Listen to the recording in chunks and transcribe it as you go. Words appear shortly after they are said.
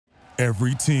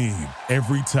Every team,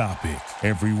 every topic,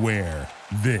 everywhere.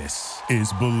 This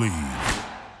is Believe.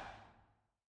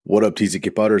 What up, TCK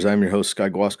Podders? I'm your host, Sky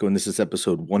Guasco, and this is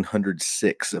episode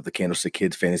 106 of the Candlestick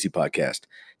Kids Fantasy Podcast.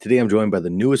 Today, I'm joined by the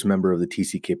newest member of the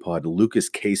TCK Pod, Lukas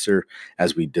Kacer,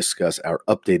 as we discuss our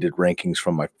updated rankings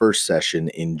from my first session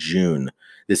in June.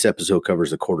 This episode covers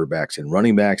the quarterbacks and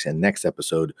running backs, and next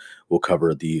episode will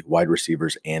cover the wide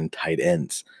receivers and tight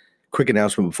ends. Quick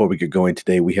announcement before we get going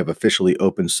today. We have officially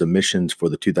opened submissions for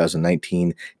the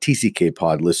 2019 TCK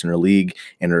Pod Listener League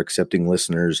and are accepting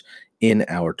listeners in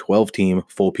our 12-team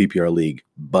full PPR league,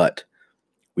 but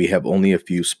we have only a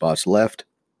few spots left.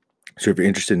 So if you're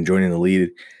interested in joining the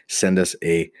league, send us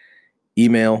a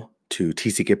email to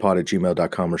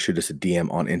tckpod@gmail.com or shoot us a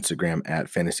DM on Instagram at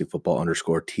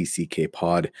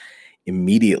fantasyfootball_TCKpod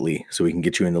immediately so we can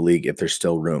get you in the league if there's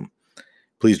still room.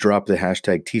 Please drop the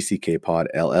hashtag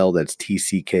TCKPodLL, that's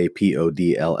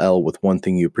TCKPODLL, with one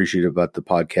thing you appreciate about the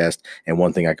podcast and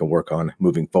one thing I can work on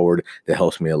moving forward that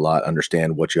helps me a lot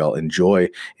understand what y'all enjoy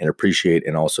and appreciate,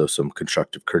 and also some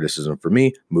constructive criticism for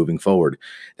me moving forward.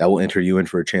 That will enter you in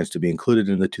for a chance to be included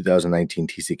in the 2019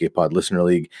 TCK Pod Listener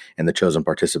League, and the chosen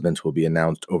participants will be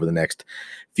announced over the next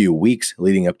few weeks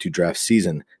leading up to draft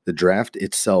season. The draft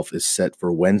itself is set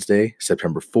for Wednesday,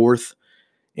 September 4th,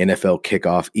 NFL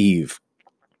kickoff eve.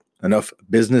 Enough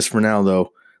business for now,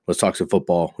 though. Let's talk some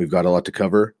football. We've got a lot to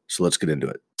cover, so let's get into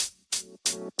it.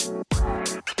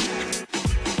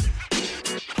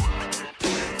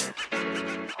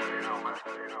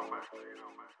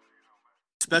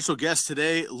 Special guest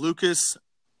today, Lukas.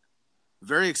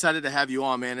 Very excited to have you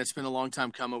on, man. It's been a long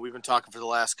time coming. We've been talking for the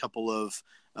last couple of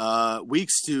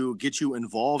weeks to get you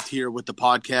involved here with the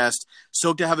podcast.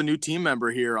 Stoked to have a new team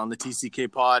member here on the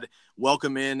TCK Pod.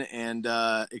 Welcome in, and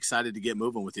excited to get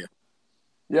moving with you.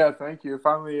 Yeah, thank you.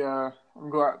 Finally, I'm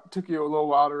glad it took you a little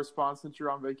while to respond since you're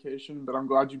on vacation, but I'm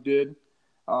glad you did.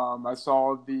 I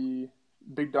saw the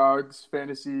Big Dogs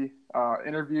Fantasy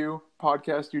interview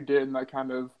podcast you did, and that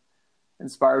kind of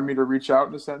inspired me to reach out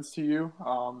in a sense to you.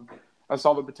 I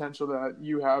saw the potential that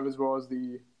you have as well as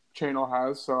the channel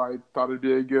has, so I thought it'd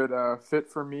be a good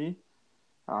fit for me.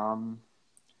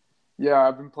 Yeah,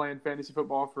 I've been playing fantasy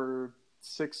football for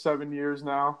 6-7 years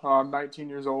now. I'm 19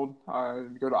 years old. I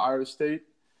go to Iowa State.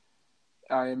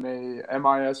 I am a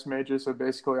MIS major, so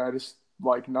basically I just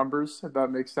like numbers, if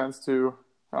that makes sense to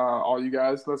all you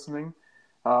guys listening.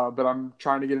 But I'm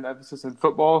trying to get an emphasis in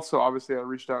football, so obviously I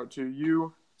reached out to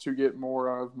you to get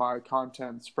more of my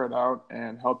content spread out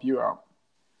and help you out.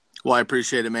 Well, I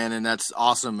appreciate it, man, and that's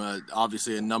awesome.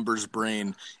 Obviously, a numbers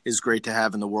brain is great to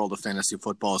have in the world of fantasy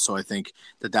football, so I think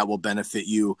that will benefit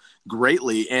you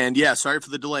greatly. And, yeah, sorry for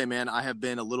the delay, man. I have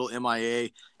been a little MIA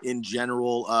in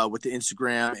general with the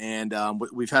Instagram, and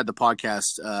we've had the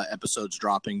podcast episodes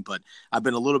dropping, but I've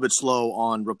been a little bit slow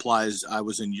on replies. I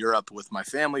was in Europe with my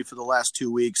family for the last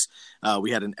 2 weeks.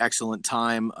 We had an excellent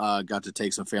time, got to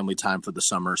take some family time for the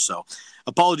summer, so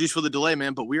apologies for the delay,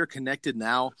 man, but we are connected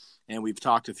now. And we've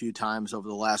talked a few times over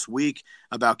the last week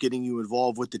about getting you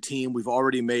involved with the team. We've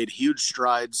already made huge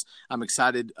strides. I'm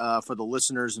excited for the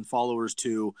listeners and followers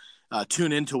to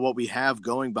tune into what we have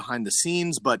going behind the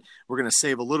scenes, but we're going to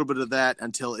save a little bit of that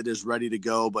until it is ready to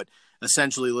go. But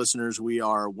essentially, listeners, we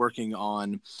are working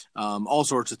on all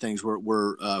sorts of things.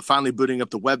 We're finally booting up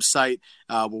the website.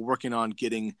 We're working on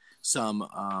getting some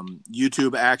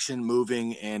YouTube action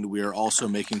moving, and we are also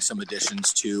making some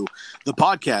additions to the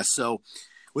podcast. So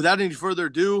without any further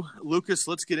ado, Lukas,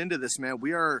 let's get into this, man.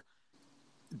 We are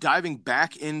diving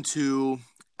back into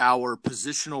our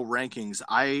positional rankings.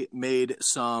 I made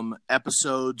some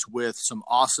episodes with some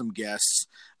awesome guests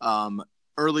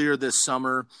earlier this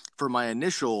summer for my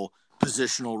initial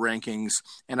positional rankings,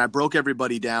 and I broke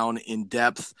everybody down in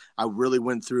depth. I really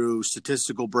went through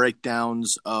statistical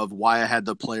breakdowns of why I had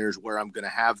the players where I'm going to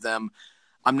have them.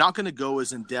 I'm not going to go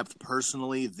as in-depth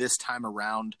personally this time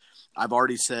around. I've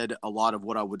already said a lot of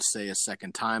what I would say a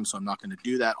second time, so I'm not going to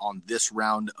do that on this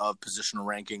round of positional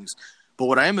rankings. But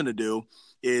what I am going to do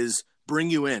is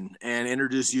bring you in and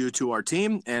introduce you to our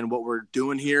team and what we're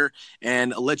doing here,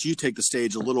 and let you take the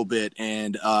stage a little bit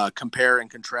and compare and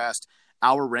contrast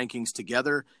our rankings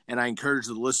together. And I encourage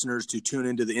the listeners to tune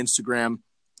into the Instagram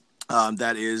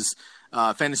that is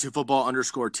fantasy football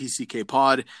 _TCK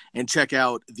Pod, and check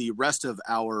out the rest of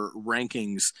our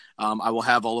rankings. I will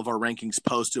have all of our rankings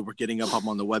posted. We're getting up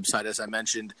on the website, as I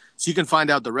mentioned, so you can find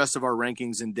out the rest of our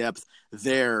rankings in depth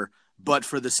there. But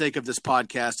for the sake of this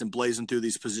podcast and blazing through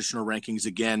these positional rankings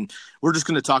again, we're just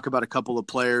going to talk about a couple of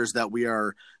players that we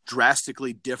are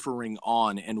drastically differing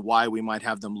on and why we might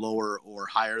have them lower or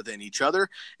higher than each other.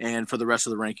 And for the rest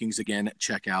of the rankings, again,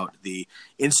 check out the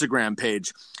Instagram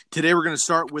page. Today, we're going to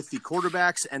start with the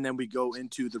quarterbacks, and then we go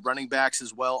into the running backs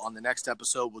as well. On the next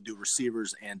episode, we'll do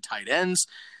receivers and tight ends.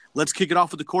 Let's kick it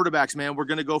off with the quarterbacks, man. We're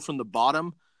going to go from the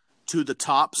bottom to the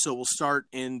top. So we'll start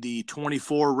in the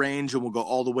 24 range and we'll go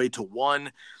all the way to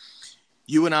 1.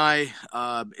 You and I,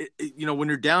 when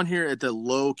you're down here at the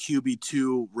low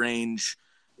QB2 range,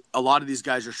 a lot of these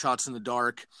guys are shots in the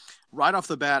dark. Right off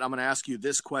the bat, I'm going to ask you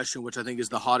this question, which I think is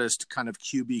the hottest kind of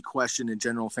QB question in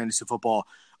general fantasy football.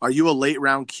 Are you a late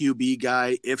round QB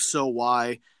guy? If so,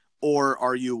 why? Or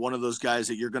are you one of those guys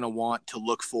that you're going to want to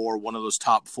look for one of those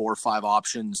top 4 or 5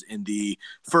 options in the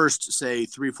first, say,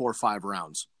 3, 4, 5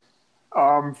 rounds?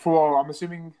 I'm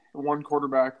assuming 1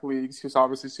 quarterback leagues, because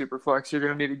obviously super flex, you're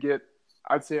going to need to get,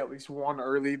 I'd say, at least 1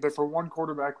 early. But for 1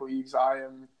 quarterback leagues,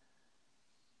 I'd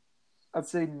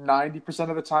say 90%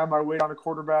 of the time I wait on a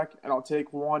quarterback, and I'll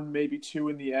take 1, maybe 2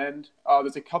 in the end.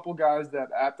 There's a couple guys that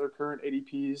at their current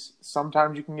ADPs,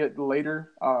 sometimes you can get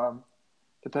later,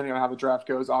 depending on how the draft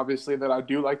goes, obviously, that I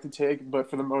do like to take. But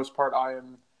for the most part, I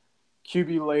am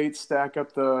QB late, stack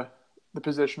up the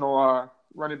positional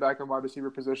running back and wide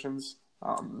receiver positions.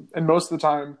 And most of the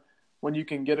time, when you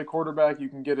can get a quarterback, you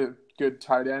can get a good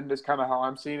tight end is kind of how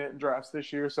I'm seeing it in drafts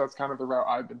this year. So that's kind of the route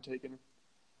I've been taking.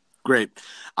 Great.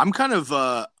 I'm kind of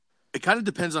it kind of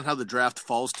depends on how the draft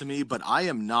falls to me, but I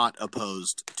am not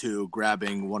opposed to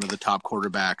grabbing one of the top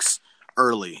quarterbacks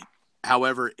early.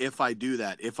 However, if I do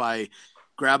that, if I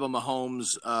grab a Mahomes,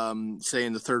 say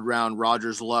in the 3rd round,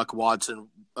 Rodgers, Luck, Watson,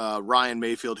 Ryan,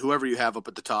 Mayfield, whoever you have up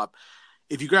at the top,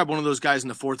 if you grab one of those guys in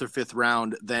the 4th or 5th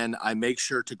round, then I make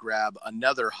sure to grab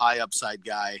another high upside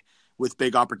guy with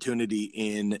big opportunity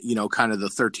in, kind of the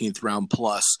 13th round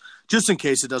plus, just in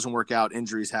case it doesn't work out,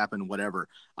 injuries happen, whatever.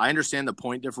 I understand the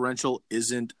point differential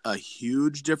isn't a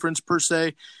huge difference per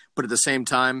se, but at the same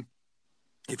time,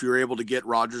 if you're able to get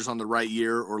Rodgers on the right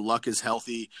year or Luck is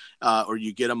healthy or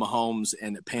you get a Mahomes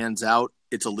and it pans out,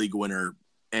 it's a league winner.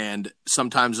 And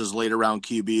sometimes those later round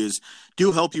QBs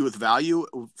do help you with value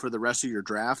for the rest of your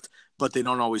draft, but they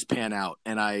don't always pan out.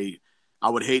 And I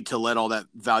would hate to let all that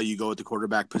value go at the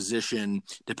quarterback position,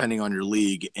 depending on your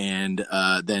league, and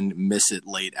then miss it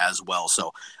late as well.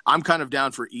 So I'm kind of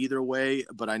down for either way,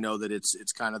 but I know that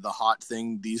it's kind of the hot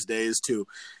thing these days to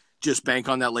just bank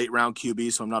on that late round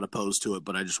QB. So I'm not opposed to it,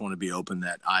 but I just want to be open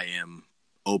that I am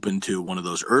open to one of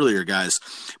those earlier guys.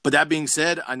 But that being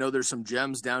said, I know there's some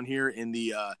gems down here in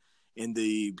the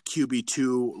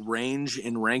QB2 range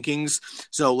in rankings.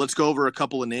 So let's go over a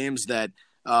couple of names that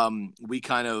we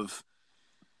kind of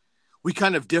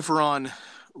differ on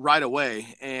right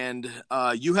away. And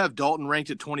you have Dalton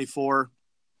ranked at 24.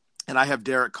 And I have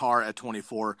Derek Carr at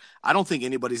 24. I don't think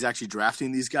anybody's actually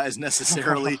drafting these guys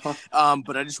necessarily,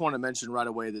 but I just want to mention right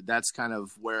away that that's kind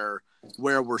of where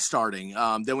we're starting.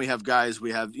 Then we have guys.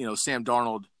 We have Sam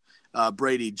Darnold,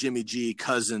 Brady, Jimmy G,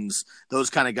 Cousins, those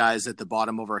kind of guys at the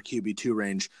bottom of our QB2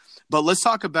 range. But let's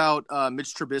talk about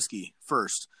Mitch Trubisky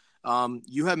first.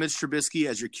 You have Mitch Trubisky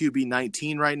as your QB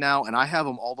 19 right now, and I have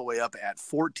him all the way up at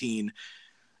 14.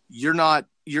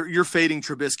 You're fading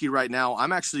Trubisky right now.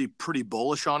 I'm actually pretty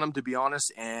bullish on him, to be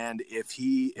honest. And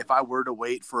if I were to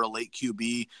wait for a late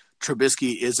QB,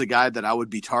 Trubisky is a guy that I would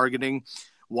be targeting.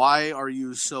 Why are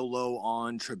you so low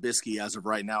on Trubisky as of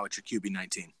right now at your QB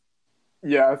 19?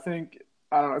 Yeah, I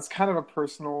don't know. It's kind of a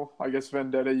personal, I guess,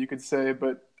 vendetta, you could say,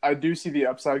 but I do see the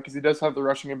upside because he does have the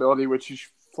rushing ability, which he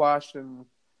flashed in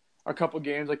a couple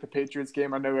games, like the Patriots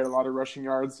game. I know he had a lot of rushing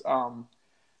yards.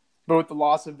 But with the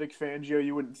loss of Vic Fangio,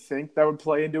 you wouldn't think that would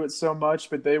play into it so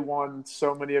much, but they won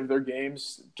so many of their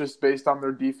games just based on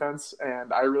their defense.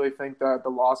 And I really think that the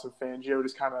loss of Fangio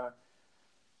just kind of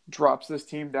drops this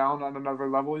team down on another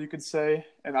level, you could say.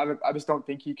 And I just don't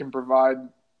think he can provide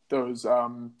those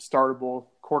startable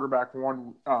quarterback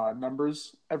 1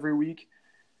 numbers every week.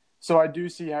 So I do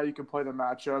see how you can play the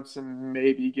matchups and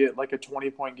maybe get like a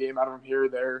 20-point game out of him here or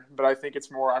there. But I think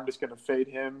it's more I'm just going to fade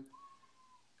him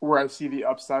where I see the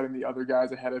upside in the other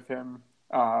guys ahead of him,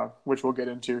 which we'll get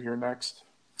into here next.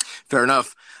 Fair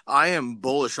enough. I am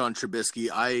bullish on Trubisky.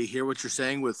 I hear what you're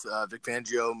saying with Vic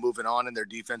Fangio moving on and their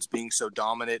defense being so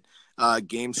dominant.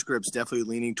 Game scripts definitely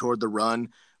leaning toward the run.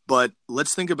 But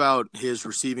let's think about his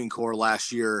receiving core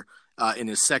last year in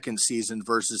his second season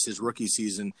versus his rookie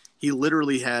season. He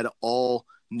literally had all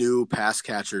new pass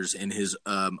catchers in his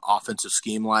offensive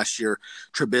scheme last year.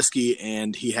 Trubisky,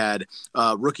 and he had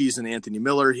rookies in Anthony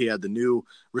Miller. He had the new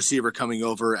receiver coming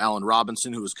over, Allen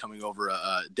Robinson, who was coming over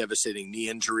a devastating knee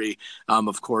injury.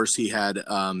 Of course, he had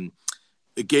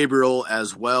Gabriel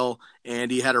as well,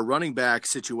 and he had a running back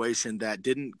situation that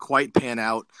didn't quite pan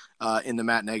out in the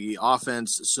Matt Nagy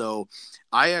offense. So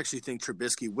I actually think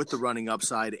Trubisky, with the running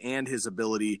upside and his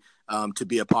ability to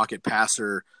be a pocket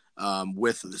passer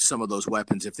with some of those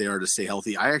weapons, if they are to stay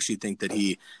healthy, I actually think that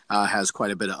he has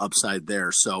quite a bit of upside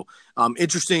there. So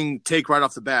interesting take right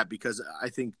off the bat, because I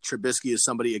think Trubisky is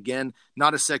somebody, again,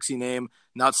 not a sexy name,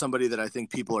 not somebody that I think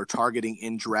people are targeting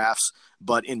in drafts,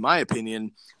 but in my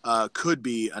opinion, could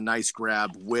be a nice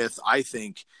grab with, I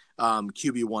think,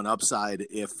 QB1 upside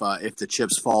if the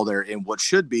chips fall there in what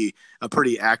should be a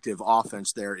pretty active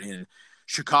offense there in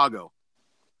Chicago.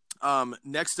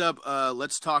 Next up,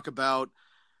 let's talk about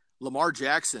Lamar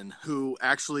Jackson, who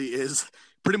actually is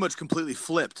pretty much completely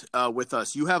flipped with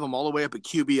us. You have him all the way up at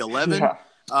QB 11,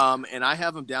 and I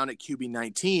have him down at QB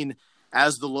 19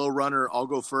 as the low runner. I'll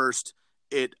go first.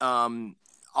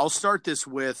 I'll start this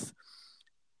with,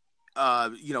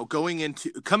 coming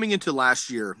into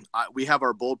last year, we have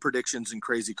our bold predictions and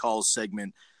crazy calls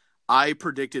segment. I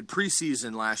predicted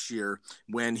preseason last year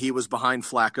when he was behind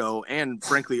Flacco and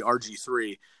frankly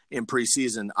RG3 in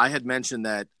preseason. I had mentioned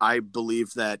that I believe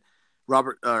that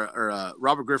Robert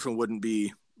Griffin wouldn't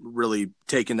be really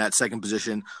taking that second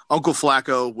position. Uncle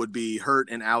Flacco would be hurt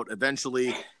and out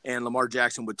eventually, and Lamar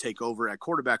Jackson would take over at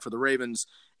quarterback for the Ravens.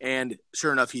 And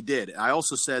sure enough, he did. I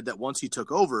also said that once he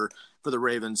took over for the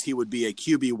Ravens, he would be a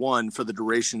QB1 for the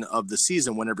duration of the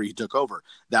season whenever he took over.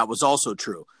 That was also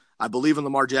true. I believe in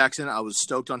Lamar Jackson. I was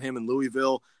stoked on him in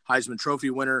Louisville, Heisman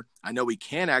Trophy winner. I know he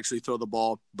can actually throw the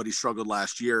ball, but he struggled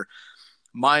last year.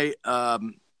 My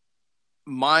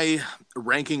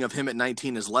ranking of him at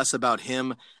 19 is less about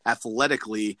him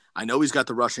athletically. I know he's got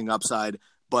the rushing upside,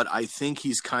 but I think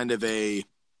he's kind of a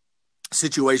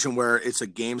situation where it's a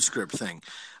game script thing.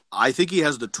 I think he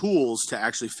has the tools to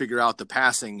actually figure out the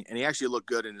passing, and he actually looked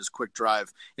good in his quick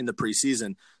drive in the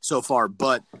preseason so far.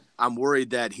 But I'm worried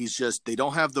that they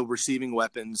don't have the receiving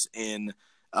weapons in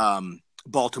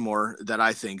Baltimore that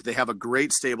I think. They have a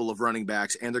great stable of running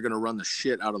backs, and they're going to run the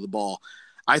shit out of the ball.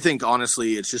 I think,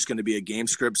 honestly, it's just going to be a game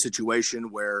script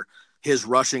situation where his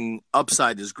rushing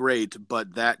upside is great,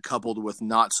 but that coupled with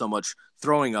not so much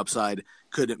throwing upside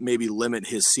could maybe limit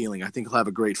his ceiling. I think he'll have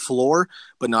a great floor,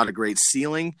 but not a great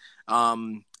ceiling.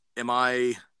 Am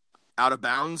I out of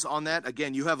bounds on that?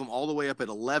 Again, you have him all the way up at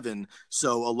 11,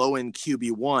 so a low-end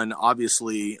QB1,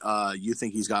 obviously you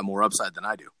think he's got more upside than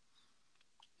I do.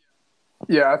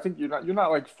 Yeah, I think you're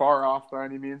not like far off by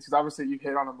any means, because obviously you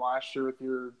hit on him last year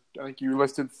with I think you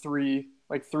listed three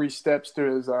steps to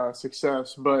his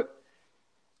success. But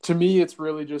to me, it's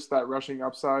really just that rushing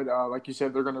upside. Like you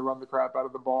said, they're going to run the crap out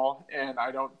of the ball, and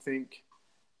I don't think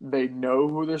they know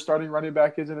who their starting running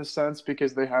back is in a sense,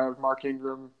 because they have Mark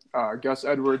Ingram, Gus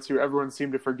Edwards, who everyone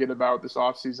seemed to forget about this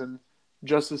offseason,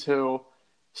 Justice Hill,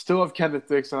 still have Kenneth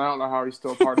Dixon. I don't know how he's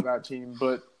still part of that team,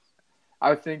 but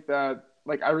I think that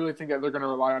I really think that they're going to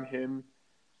rely on him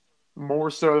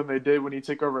more so than they did when he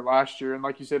took over last year. And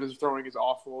like you said, his throwing is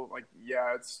awful.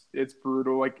 Yeah, it's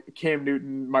brutal. Cam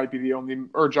Newton might be the only,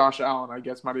 or Josh Allen, I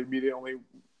guess, might be the only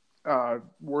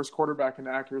worst quarterback in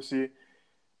accuracy.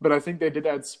 But I think they did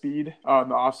add speed in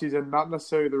the offseason. Not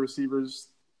necessarily the receivers,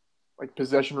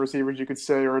 possession receivers, you could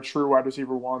say, or a true wide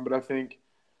receiver one. But I think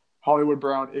Hollywood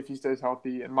Brown, if he stays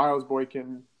healthy, and Miles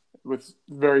Boykin, with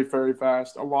very, very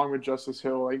fast, along with Justice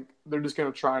Hill, they're just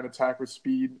going to try and attack with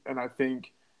speed, and I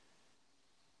think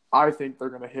they're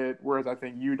going to hit, whereas I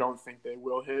think you don't think they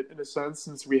will hit in a sense,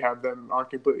 since we have them on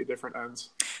completely different ends.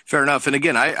 Fair enough. And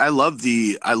again, I love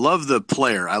the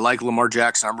player. I like Lamar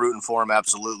Jackson. I'm rooting for him,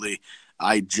 absolutely.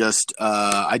 I just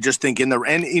think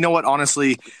and you know what,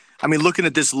 honestly, I mean, looking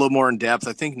at this a little more in depth,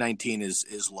 I think 19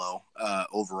 is low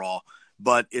overall,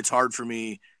 but it's hard for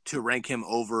me to rank him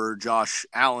over Josh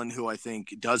Allen, who I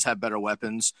think does have better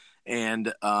weapons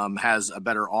and has a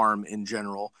better arm in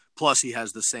general. Plus, he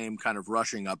has the same kind of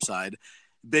rushing upside.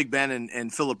 Big Ben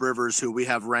and Phillip Rivers, who we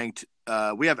have ranked,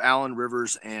 we have Allen,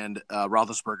 Rivers, and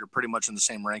Roethlisberger pretty much in the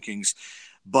same rankings.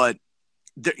 But,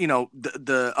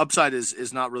 the upside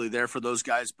is not really there for those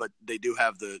guys, but they do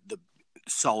have the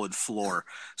solid floor.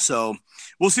 So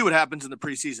we'll see what happens in the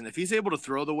preseason. If he's able to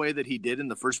throw the way that he did in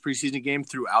the first preseason game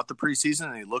throughout the preseason,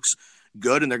 and he looks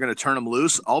good and they're going to turn him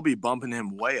loose, I'll be bumping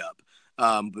him way up.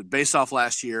 But based off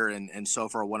last year and so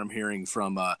far what I'm hearing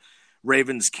from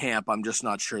Ravens camp, I'm just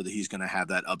not sure that he's going to have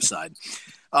that upside.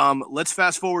 Let's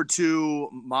fast forward to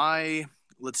my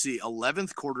let's see,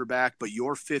 11th quarterback, but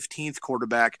your 15th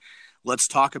quarterback. Let's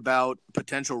talk about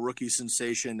potential rookie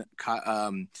sensation,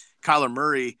 Kyler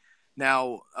Murray.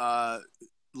 Now,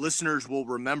 listeners will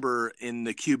remember in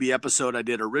the QB episode I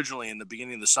did originally in the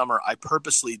beginning of the summer, I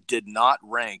purposely did not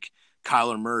rank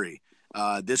Kyler Murray.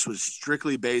 This was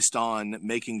strictly based on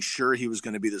making sure he was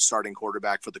going to be the starting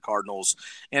quarterback for the Cardinals.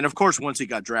 And of course, once he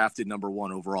got drafted number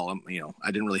 1 overall,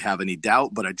 I didn't really have any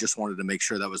doubt, but I just wanted to make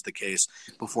sure that was the case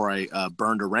before I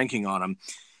burned a ranking on him.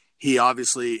 He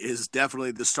obviously is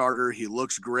definitely the starter. He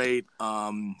looks great.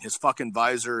 His fucking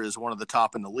visor is one of the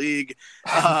top in the league.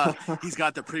 He's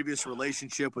got the previous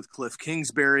relationship with Cliff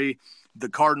Kingsbury. The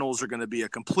Cardinals are going to be a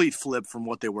complete flip from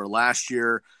what they were last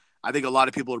year. I think a lot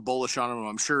of people are bullish on him.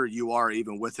 I'm sure you are,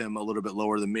 even with him a little bit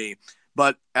lower than me.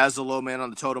 But as the low man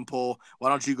on the totem pole, why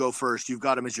don't you go first? You've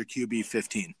got him as your QB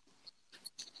 15.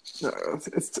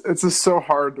 It's just so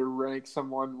hard to rank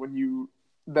someone when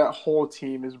that whole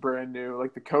team is brand new.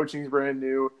 Like, the coaching's brand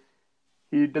new.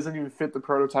 He doesn't even fit the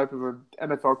prototype of an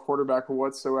NFL quarterback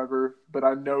whatsoever, but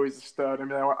I know he's a stud. I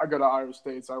mean, I go to Iowa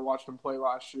State, so I watched him play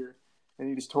last year, and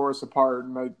he just tore us apart,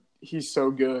 and he's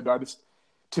so good.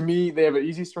 To me, they have an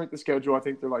easy strength of schedule. I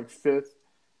think they're like 5th.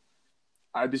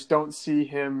 I just don't see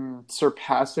him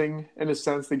surpassing, in a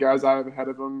sense, the guys I have ahead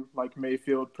of him, like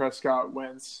Mayfield, Prescott,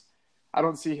 Wentz. I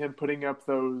don't see him putting up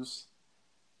those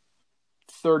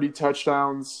 30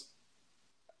 touchdowns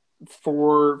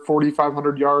for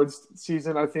 4,500 yards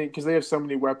season, I think, because they have so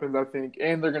many weapons, I think,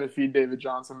 and they're going to feed David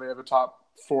Johnson. They have a top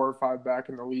 4 or 5 back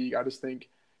in the league. I just think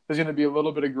there's going to be a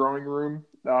little bit of growing room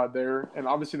there, and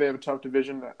obviously they have a tough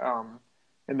division,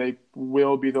 and they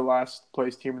will be the last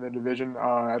place team in the division.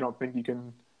 I don't think you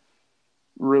can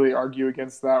really argue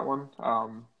against that one.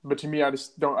 But to me, I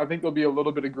think there'll be a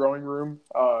little bit of growing room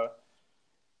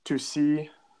to see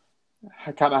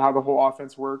kind of how the whole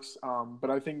offense works. But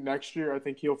I think next year,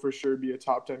 he'll for sure be a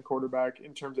top 10 quarterback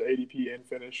in terms of ADP and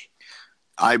finish.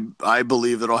 I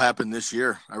believe it'll happen this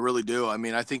year. I really do. I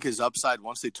mean, I think his upside,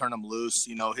 once they turn him loose,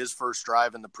 his first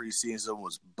drive in the preseason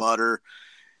was butter.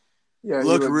 Yeah,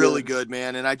 looked really good,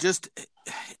 man. And I just,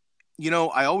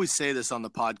 I always say this on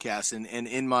the podcast and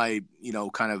in my,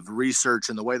 kind of research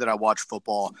and the way that I watch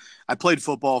football. I played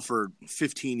football for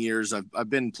 15 years. I've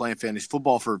been playing fantasy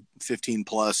football for 15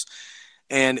 plus.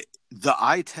 And the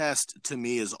eye test to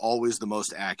me is always the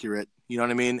most accurate. You know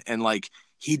what I mean? And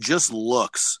he just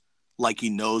looks like he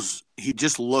knows. He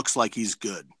just looks like he's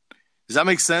good. Does that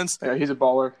make sense? Yeah, he's a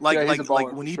baller.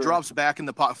 Like when he drops back in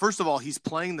the pocket. First of all, he's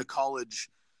playing the college.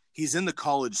 He's in the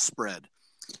college spread.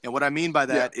 And what I mean by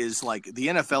that is the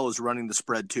NFL is running the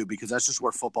spread too, because that's just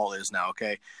where football is now.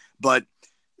 Okay. But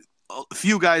a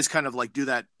few guys kind of do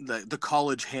that, the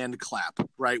college hand clap,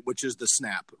 right? Which is the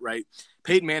snap, right?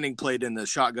 Peyton Manning played in the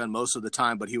shotgun most of the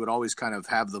time, but he would always kind of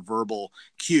have the verbal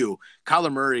cue.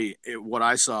 Kyler Murray, what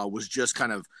I saw was just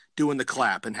kind of doing the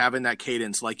clap and having that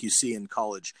cadence like you see in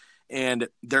college. And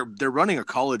they're running a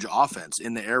college offense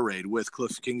in the air raid with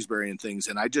Cliff Kingsbury and things.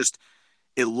 And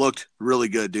it looked really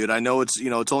good, dude. I know it's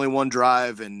only one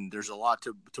drive and there's a lot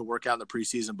to work out in the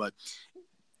preseason, but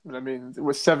I mean,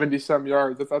 with 70-some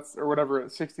yards, that's or whatever,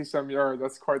 60-some yards,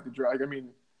 that's quite the drag. I mean,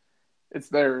 it's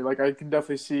there. I can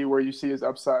definitely see where you see his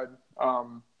upside.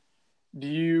 Do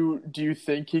you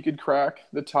think he could crack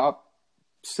the top,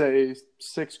 say,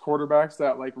 6 quarterbacks,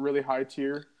 that really high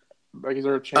tier? Is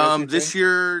there a chance? This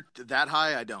year, that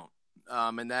high, I don't.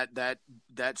 And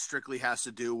that strictly has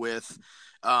to do with,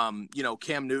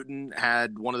 Cam Newton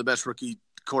had one of the best rookie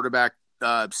quarterback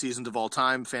seasons of all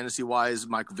time, fantasy wise,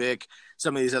 Mike Vick,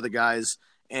 some of these other guys.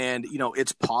 And,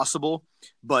 it's possible,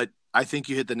 but I think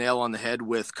you hit the nail on the head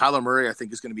with Kyler Murray. I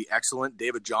think is going to be excellent.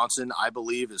 David Johnson, I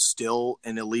believe, is still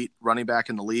an elite running back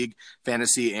in the league,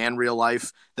 fantasy and real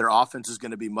life. Their offense is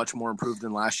going to be much more improved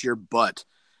than last year, but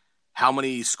how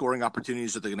many scoring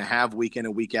opportunities are they going to have week in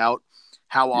and week out?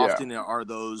 How often are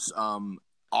those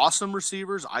awesome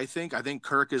receivers? I think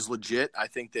Kirk is legit. I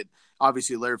think that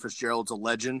obviously Larry Fitzgerald's a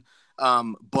legend.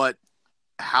 But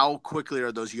how quickly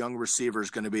are those young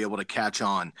receivers going to be able to catch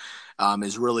on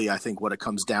is really, I think, what it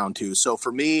comes down to. So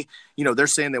for me, they're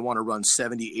saying they want to run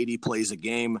 70, 80 plays a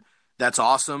game. That's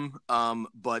awesome.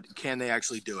 But can they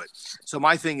actually do it? So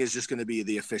my thing is just going to be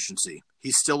the efficiency.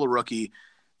 He's still a rookie.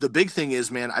 The big thing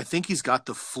is, man, I think he's got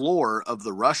the floor of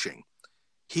the rushing.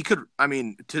 He could,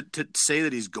 to say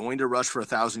that he's going to rush for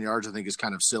 1,000 yards, I think is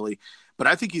kind of silly, but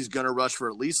I think he's going to rush for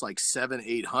at least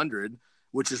 700-800,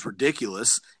 which is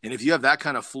ridiculous. And if you have that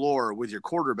kind of floor with your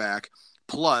quarterback,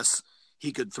 plus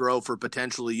he could throw for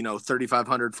potentially,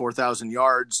 3,500, 4,000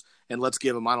 yards, and let's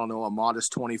give him, I don't know, a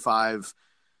modest 25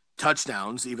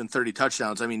 touchdowns, even 30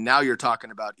 touchdowns. I mean, now you're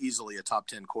talking about easily a top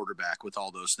 10 quarterback with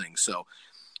all those things. So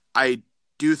I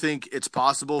do think it's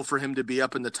possible for him to be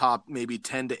up in the top maybe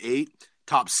 10 to 8,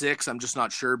 top 6. I'm just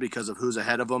not sure because of who's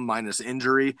ahead of him minus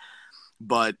injury.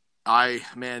 But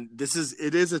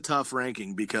it is a tough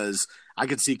ranking because I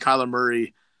could see Kyler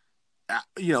Murray,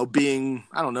 being,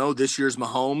 I don't know, this year's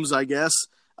Mahomes, I guess.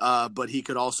 But he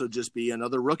could also just be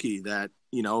another rookie that,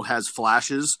 has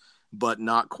flashes, but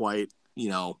not quite,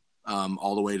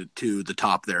 all the way to the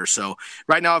top there. So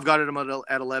right now I've got him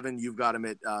at 11. You've got him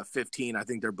at 15. I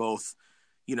think they're both,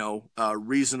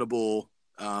 reasonable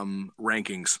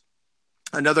rankings.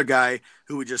 Another guy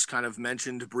who we just kind of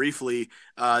mentioned briefly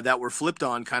that we're flipped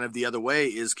on kind of the other way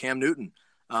is Cam Newton.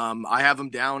 I have him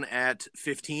down at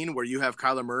 15 where you have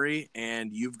Kyler Murray,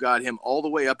 and you've got him all the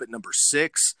way up at number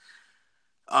 6.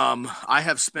 I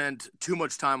have spent too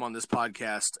much time on this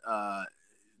podcast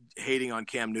hating on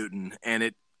Cam Newton, and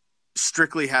it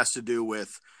strictly has to do with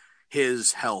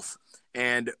his health.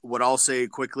 And what I'll say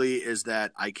quickly is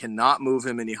that I cannot move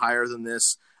him any higher than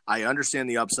this. I understand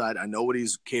the upside. I know what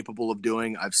he's capable of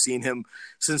doing. I've seen him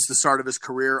since the start of his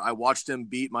career. I watched him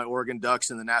beat my Oregon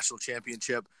Ducks in the national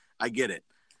championship. I get it.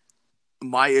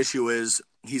 My issue is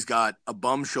he's got a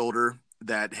bum shoulder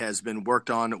that has been worked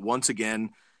on once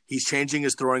again. He's changing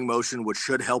his throwing motion, which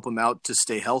should help him out to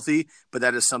stay healthy, but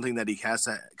that is something that he has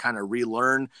to kind of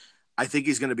relearn. I think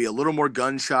he's going to be a little more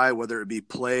gun shy, whether it be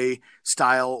play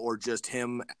style or just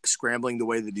him scrambling the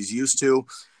way that he's used to.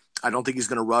 I don't think he's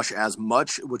going to rush as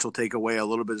much, which will take away a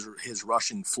little bit of his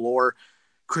rushing floor.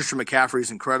 Christian McCaffrey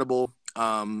is incredible.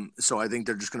 So I think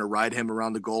they're just going to ride him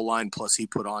around the goal line. Plus he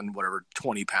put on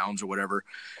 20 pounds or whatever.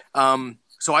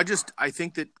 So I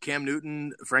think that Cam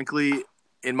Newton, frankly,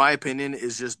 in my opinion,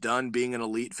 is just done being an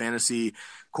elite fantasy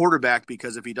quarterback,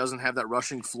 because if he doesn't have that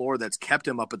rushing floor that's kept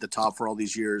him up at the top for all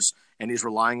these years and he's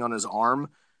relying on his arm,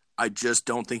 I just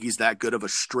don't think he's that good of a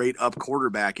straight up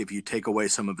quarterback if you take away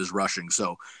some of his rushing.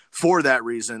 So for that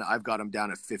reason, I've got him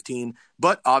down at 15,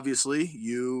 but obviously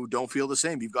you don't feel the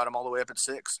same. You've got him all the way up at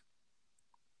 6.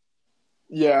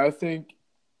 Yeah, I think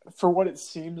for what it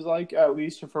seems like, at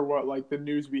least, or for what the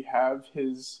news we have,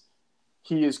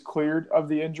 he is cleared of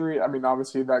the injury. I mean,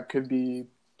 obviously that could be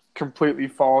completely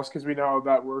false because we know how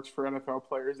that works for NFL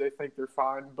players. They think they're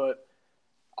fine, but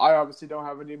I obviously don't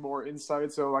have any more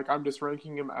insight. So I'm just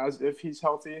ranking him as if he's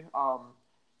healthy.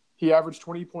 He averaged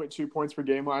 20.2 points per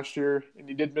game last year, and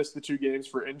he did miss the 2 games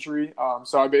for injury.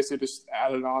 So I basically just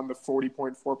added on the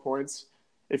 40.4 points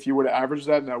if you would have averaged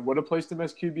that, and that would have placed him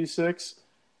as QB6.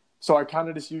 So I kind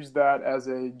of just used that as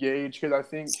a gauge because I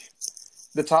think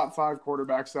the top 5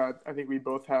 quarterbacks that I think we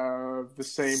both have the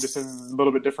same, just in a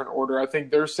little bit different order, I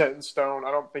think they're set in stone.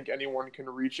 I don't think anyone can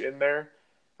reach in there.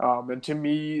 And to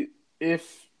me,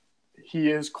 if he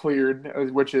is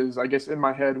cleared, which is, I guess, in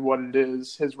my head what it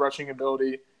is, his rushing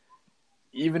ability,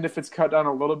 even if it's cut down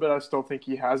a little bit, I still think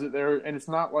he has it there. And it's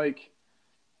not like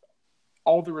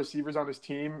all the receivers on his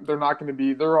team,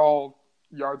 they're all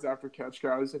yards after catch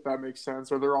guys, if that makes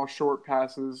sense, or they're all short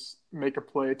passes, make a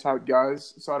play type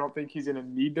guys. So I don't think he's going to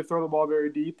need to throw the ball very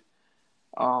deep.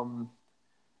 But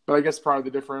I guess part of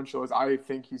the differential is I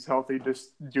think he's healthy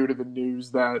just due to the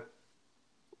news that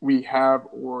we have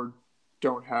or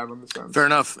don't have in the sense. Fair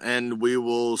enough. And we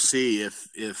will see if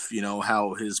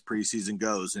how his preseason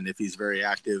goes and if he's very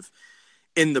active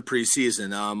in the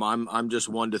preseason. I'm just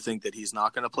one to think that he's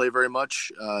not going to play very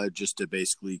much, just to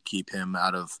basically keep him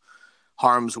out of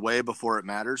harm's way before it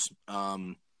matters.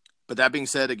 But that being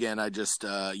said, again, I just,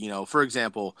 for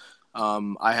example,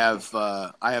 I have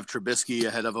Trubisky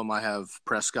ahead of him. I have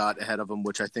Prescott ahead of him,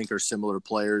 which I think are similar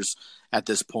players at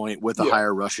this point with a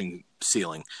higher rushing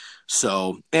ceiling.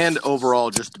 So, and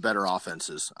overall just better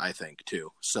offenses, I think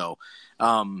too. So,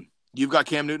 you've got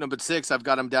Cam Newton up at 6. I've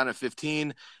got him down at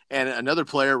 15, and another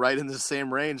player right in the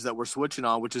same range that we're switching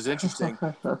on, which is interesting.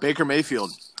 Baker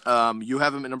Mayfield. You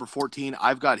have him at number 14.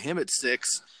 I've got him at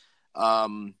 6.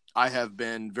 I have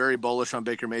been very bullish on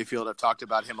Baker Mayfield. I've talked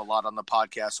about him a lot on the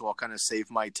podcast, so I'll kind of save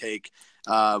my take.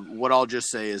 What I'll just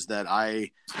say is that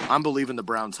I'm believing the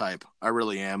Browns hype. I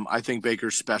really am. I think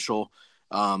Baker's special.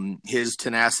 His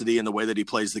tenacity and the way that he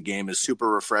plays the game is super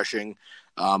refreshing.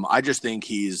 I just think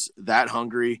he's that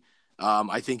hungry.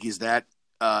 I think he's that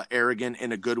arrogant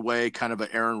in a good way, kind of an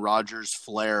Aaron Rodgers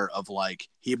flair of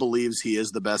he believes he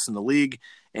is the best in the league,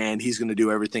 and he's going to do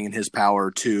everything in his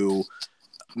power to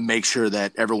make sure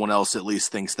that everyone else at least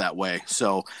thinks that way.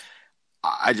 So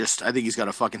I think he's got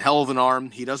a fucking hell of an arm.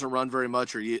 He doesn't run very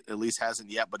much, or he at least hasn't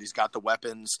yet, but he's got the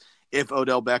weapons. If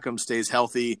Odell Beckham stays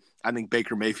healthy, I think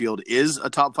Baker Mayfield is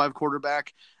a top 5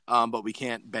 quarterback, but we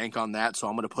can't bank on that. So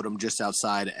I'm going to put him just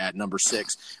outside at number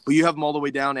 6. But you have him all the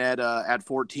way down at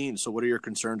 14. So what are your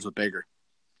concerns with Baker?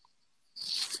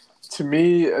 To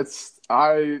me,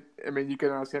 I mean, you can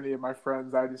ask any of my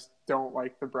friends. I just don't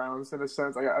like the Browns in a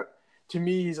sense. To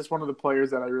me, he's just one of the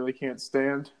players that I really can't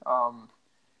stand.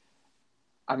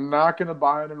 I'm not going to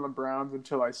buy into the Browns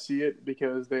until I see it,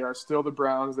 because they are still the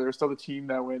Browns. They're still the team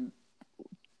that went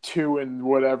 2 and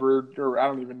whatever, or I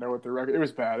don't even know what their record. It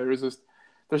was bad. It was just,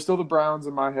 they're still the Browns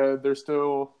in my head. They're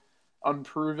still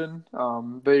unproven.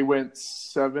 They went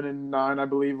 7-9, I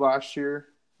believe, last year.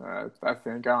 I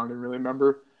think, I don't even really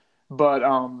remember. But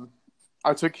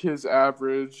I took his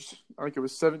average, I think it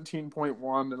was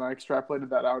 17.1, and I extrapolated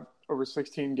that out over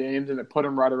 16 games, and it put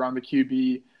him right around the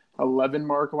QB 11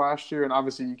 mark last year. And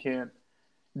obviously you can't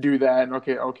do that. And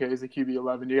okay, is the QB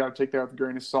 11? You got to take that with a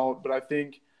grain of salt. But I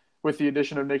think with the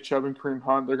addition of Nick Chubb and Kareem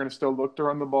Hunt, they're going to still look to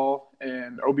run the ball.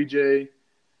 And OBJ,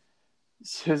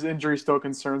 his injury still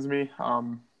concerns me.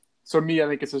 So I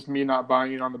think it's just me not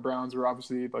buying in on the Browns, where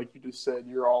obviously, like you just said,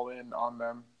 you're all in on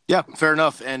them. Yeah, fair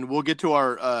enough. And we'll get to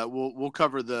our we'll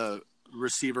cover the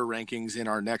receiver rankings in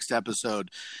our next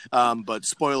episode. But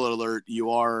spoiler alert,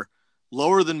 you are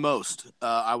lower than most,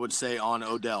 I would say, on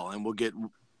Odell, and we'll get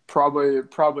probably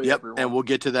yep, everyone. and we'll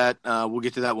get to that. We'll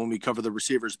get to that when we cover the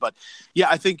receivers. But yeah,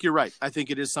 I think you're right. I think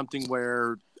it is something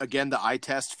where, again, the eye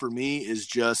test for me is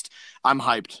just I'm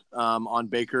hyped on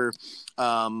Baker.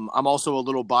 I'm also a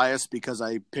little biased because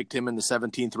I picked him in the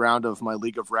 17th round of my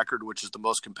league of record, which is the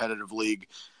most competitive league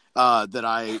that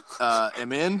I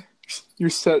am in. You're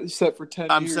set for 10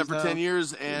 years. I'm set for now. 10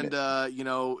 years, and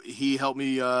he helped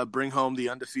me bring home the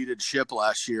undefeated ship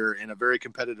last year in a very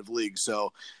competitive league.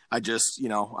 So I just,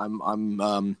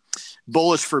 I'm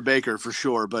bullish for Baker for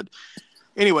sure. But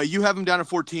anyway, you have him down at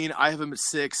 14. I have him at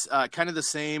 6. Kind of the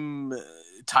same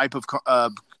type of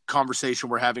conversation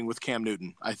we're having with Cam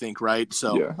Newton, I think, right?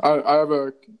 So yeah, I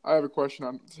have a question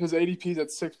on his ADP's at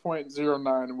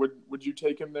 6.09. Would you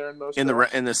take him there in those in the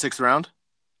 6th round?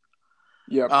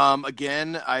 Yeah.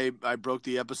 Again, I broke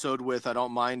the episode with I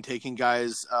don't mind taking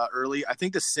guys early. I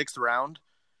think the 6th round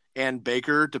and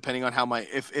Baker, depending on how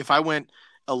if I went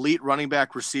elite running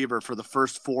back receiver for the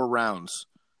first 4 rounds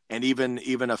and even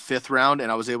a 5th round,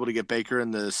 and I was able to get Baker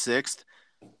in the 6th,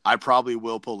 I probably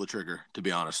will pull the trigger, to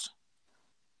be honest.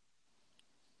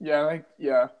 Yeah,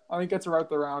 I think that's right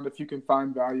around if you can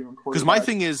find value in quarterback.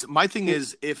 Because my thing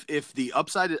is if the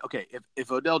upside – okay,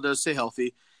 if Odell does stay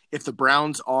healthy, if the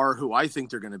Browns are who I think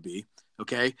they're going to be,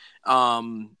 okay,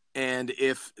 and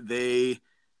if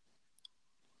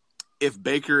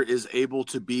Baker is able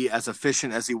to be as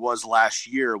efficient as he was last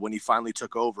year when he finally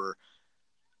took over –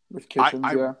 with Kitchens,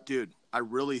 dude, I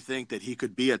really think that he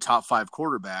could be a top 5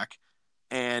 quarterback.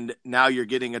 And now you're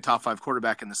getting a top 5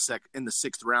 quarterback in the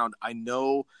 6th round. I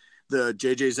know the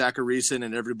JJ Zacharyson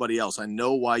and everybody else. I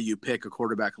know why you pick a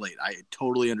quarterback late. I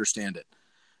totally understand it.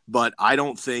 But I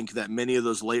don't think that many of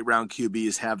those late round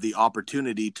QBs have the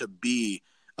opportunity to be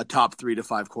a top 3 to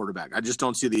 5 quarterback. I just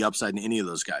don't see the upside in any of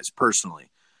those guys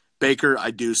personally. Baker,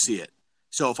 I do see it.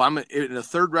 So if I'm in the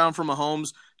 3rd round for Mahomes,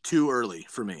 too early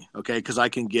for me, okay? Because I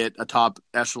can get a top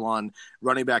echelon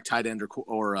running back, tight end,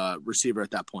 or receiver at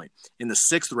that point. In the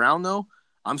 6th round, though,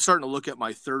 I'm starting to look at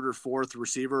my 3rd or 4th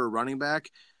receiver or running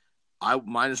back. I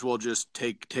might as well just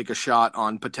take a shot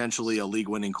on potentially a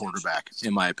league-winning quarterback,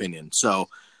 in my opinion. So,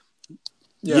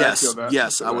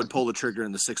 yes, I would pull the trigger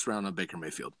in the 6th round on Baker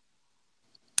Mayfield.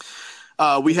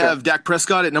 We have Dak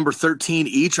Prescott at number 13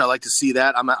 each. I like to see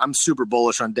that. I'm super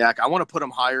bullish on Dak. I want to put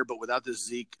him higher, but without this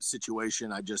Zeke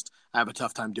situation, I have a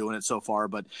tough time doing it so far.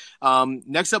 But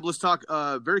next up, let's talk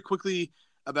very quickly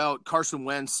about Carson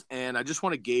Wentz, and I just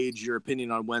want to gauge your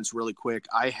opinion on Wentz really quick.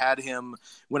 I had him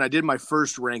when I did my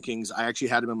first rankings. I actually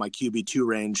had him in my QB2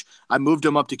 range. I moved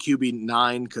him up to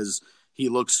QB9 because he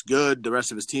looks good. The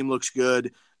rest of his team looks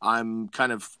good. I'm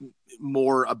kind of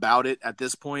more about it at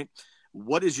this point.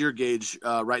 What is your gauge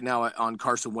right now on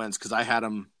Carson Wentz? Because I had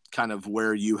him kind of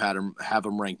where you have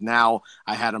him ranked now.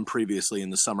 I had him previously in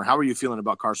the summer. How are you feeling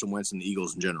about Carson Wentz and the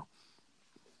Eagles in general?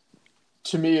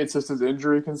 To me, it's just his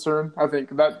injury concern. I think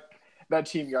that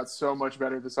team got so much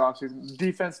better this offseason.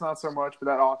 Defense, not so much, but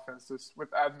that offense, just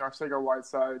with adding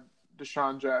Arcega-Whiteside,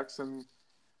 Deshaun Jackson,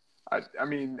 I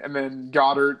mean, and then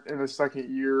Goddard in his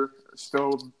 2nd year,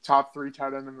 still top 3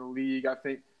 tight end in the league. I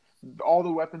think all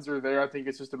the weapons are there. I think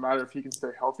it's just a matter if he can stay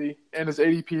healthy. And his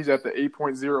ADP is at the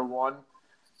 8.01.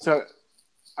 So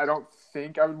I don't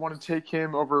think I would want to take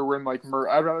him over when I'd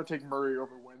rather take Murray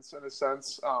over Wentz offense in a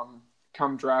sense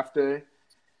come draft day.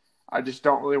 I just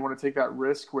don't really want to take that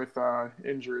risk with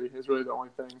injury is really the only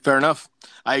thing. Fair enough.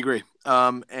 I agree.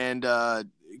 And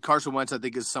Carson Wentz, I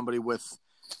think, is somebody with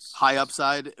high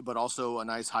upside, but also a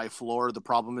nice high floor. The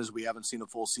problem is we haven't seen a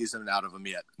full season out of him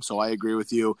yet. So I agree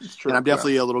with you. And I'm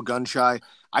definitely a little gun shy.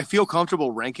 I feel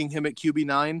comfortable ranking him at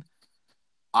QB9.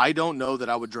 I don't know that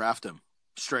I would draft him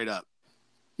straight up.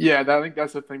 Yeah, I think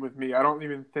that's the thing with me. I don't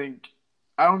even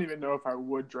know if I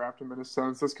would draft him in a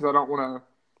sense, just because I don't want to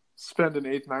spend an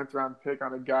 8th, 9th round pick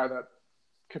on a guy that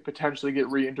could potentially get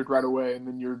re-injured right away, and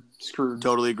then you're screwed.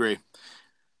 Totally agree.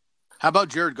 How about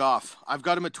Jared Goff? I've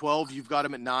got him at 12. You've got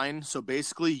him at 9. So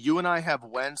basically, you and I have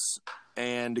Wentz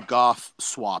and Goff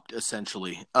swapped,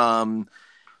 essentially.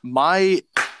 My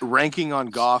ranking on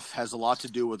Goff has a lot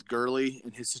to do with Gurley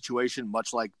and his situation,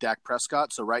 much like Dak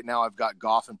Prescott. So right now, I've got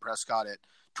Goff and Prescott at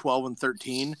 12 and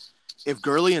 13. If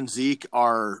Gurley and Zeke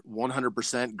are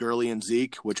 100% Gurley and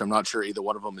Zeke, which I'm not sure either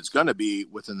one of them is going to be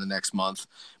within the next month,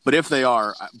 but if they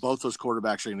are, both those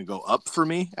quarterbacks are going to go up for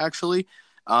me, actually.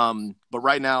 But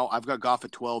right now, I've got Goff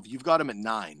at 12. You've got him at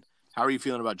 9. How are you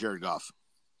feeling about Jared Goff?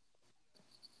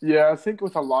 Yeah, I think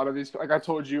with a lot of these, like I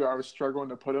told you, I was struggling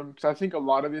to put them because I think a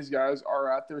lot of these guys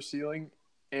are at their ceiling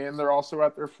and they're also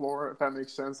at their floor, if that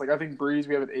makes sense. Like I think Breeze,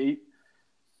 we have at 8.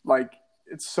 Like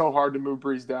it's so hard to move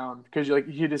Breeze down because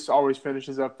he just always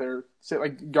finishes up there. Say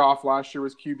like Goff last year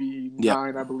was QB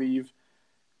 9, I believe,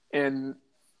 and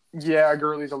yeah,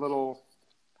 Gurley's a little.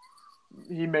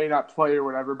 He may not play or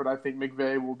whatever, but I think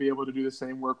McVay will be able to do the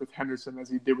same work with Henderson as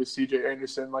he did with C.J.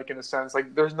 Anderson. Like in a sense,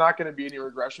 like there's not going to be any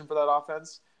regression for that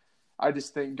offense. I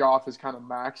just think Goff is kind of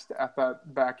maxed at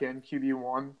that back end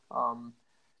QB1,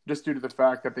 just due to the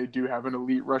fact that they do have an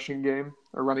elite rushing game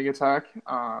or running attack.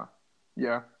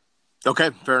 Yeah.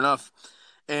 Okay, fair enough.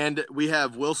 And we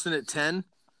have Wilson at 10.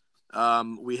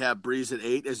 We have Breeze at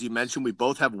 8, as you mentioned. We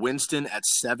both have Winston at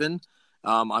 7.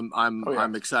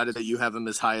 I'm excited that you have him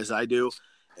as high as I do.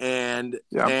 And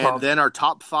then our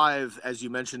top 5, as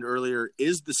you mentioned earlier,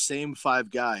 is the same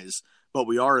 5 guys, but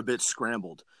we are a bit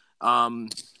scrambled.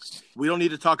 We don't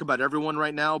need to talk about everyone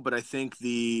right now, but I think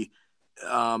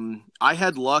I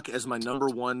had Luck as my number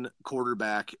 1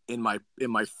 quarterback in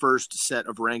my first set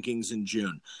of rankings in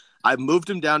June. I moved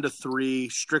him down to 3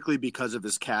 strictly because of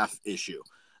his calf issue.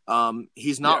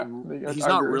 He's not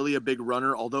really a big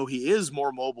runner, although he is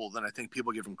more mobile than I think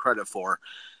people give him credit for.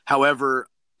 However,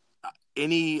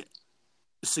 any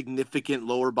significant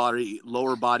lower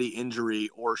body injury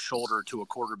or shoulder to a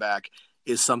quarterback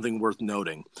is something worth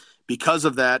noting. Because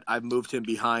of that, I've moved him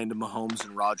behind Mahomes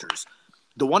and Rodgers.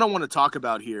 The one I want to talk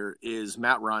about here is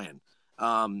Matt Ryan.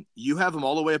 You have him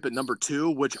all the way up at number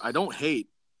 2, which I don't hate,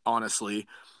 honestly.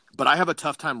 But I have a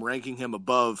tough time ranking him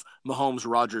above Mahomes,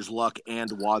 Rodgers, Luck,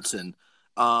 and Watson.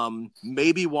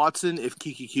 Maybe Watson if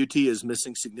Kiki QT is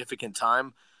missing significant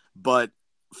time. But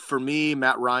for me,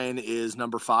 Matt Ryan is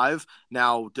number 5.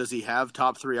 Now, does he have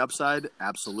top 3 upside?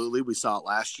 Absolutely. We saw it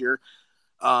last year.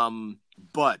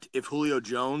 But if Julio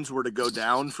Jones were to go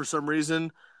down for some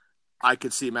reason, I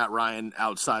could see Matt Ryan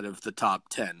outside of the top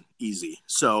 10 easy.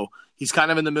 So he's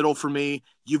kind of in the middle for me.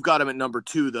 You've got him at number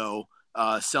 2, though.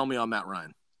 Sell me on Matt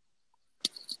Ryan.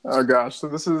 Oh gosh, so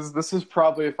this is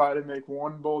probably, if I had to make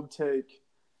one bold take,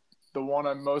 the one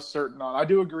I'm most certain on. I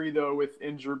do agree though with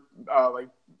injured, like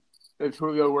if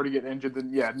Julio were to get injured, then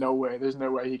yeah, no way. There's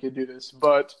no way he could do this.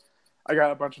 But I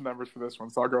got a bunch of numbers for this one,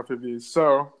 so I'll go through these.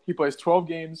 So he plays 12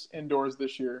 games indoors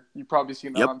this year. You've probably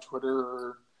seen that on Twitter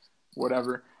or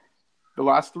whatever. The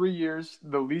last 3 years,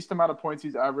 the least amount of points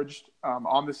he's averaged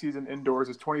on the season indoors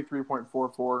is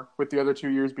 23.44, with the other 2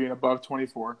 years being above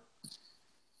 24.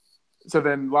 So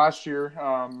then last year,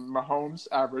 Mahomes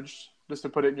averaged, just to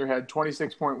put it in your head,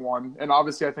 26.1. And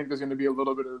obviously I think there's going to be a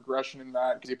little bit of regression in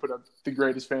that because he put up the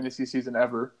greatest fantasy season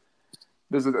ever.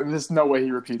 There's no way he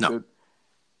repeats it.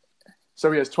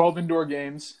 So he has 12 indoor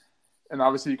games, and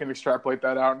obviously you can extrapolate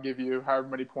that out and give you however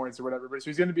many points or whatever. But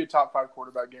so he's going to be a top 5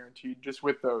 quarterback guaranteed just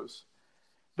with those.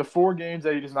 The 4 games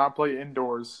that he does not play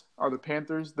indoors are the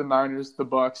Panthers, the Niners, the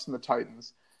Bucks, and the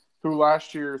Titans, who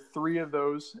last year, 3 of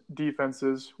those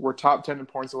defenses were top 10 in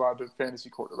points allowed to fantasy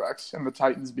quarterbacks, and the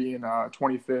Titans being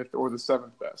 25th or the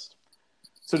 7th best.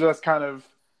 So that's kind of,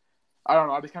 I don't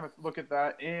know, I just kind of look at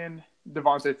that, and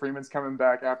Devontae Freeman's coming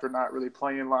back after not really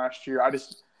playing last year.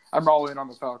 I'm all in on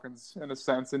the Falcons in a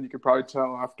sense, and you could probably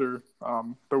tell after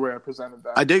the way I presented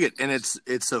that. I dig it, and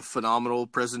it's a phenomenal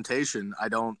presentation. I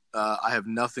have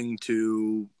nothing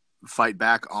to fight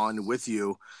back on with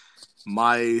you.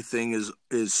 My thing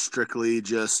is strictly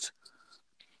just,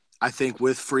 I think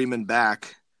with Freeman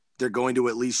back, they're going to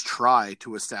at least try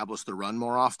to establish the run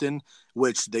more often,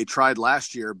 which they tried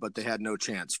last year, but they had no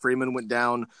chance. Freeman went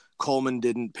down. Coleman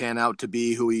didn't pan out to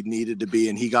be who he needed to be,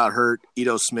 and he got hurt.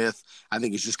 Ito Smith, I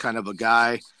think, is just kind of a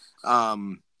guy.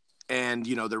 And,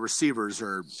 the receivers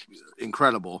are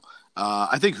incredible.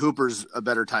 I think Hooper's a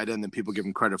better tight end than people give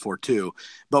him credit for, too.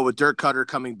 But with Dirk Cutter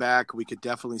coming back, we could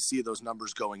definitely see those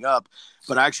numbers going up.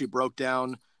 But I actually broke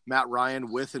down Matt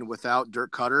Ryan with and without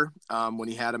Dirk Cutter when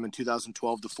he had him in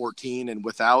 2012 to 14 and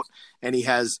without. And he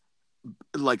has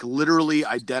literally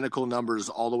identical numbers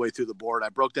all the way through the board. I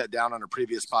broke that down on a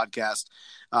previous podcast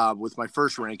with my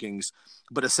first rankings,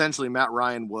 but essentially Matt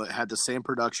Ryan had the same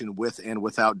production with and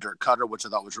without Dirk Cutter, which I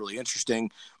thought was really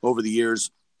interesting over the years.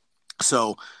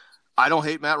 So I don't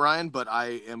hate Matt Ryan, but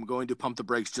I am going to pump the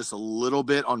brakes just a little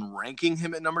bit on ranking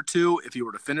him at number 2. If he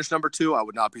were to finish number 2, I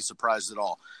would not be surprised at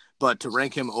all. But to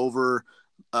rank him over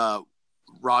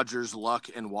Rodgers, Luck,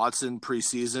 and Watson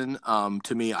preseason,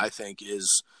 to me, I think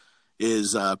is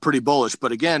pretty bullish.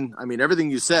 But again, I mean,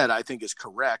 everything you said, I think is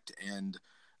correct and,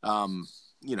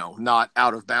 not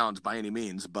out of bounds by any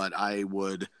means, but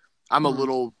I'm a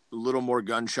little more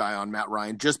gun shy on Matt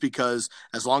Ryan just because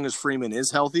as long as Freeman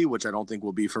is healthy, which I don't think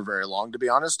will be for very long, to be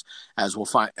honest, as we'll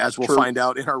find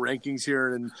out in our rankings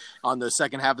here and on the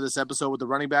second half of this episode with the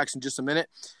running backs in just a minute.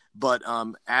 But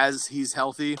as he's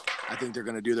healthy, I think they're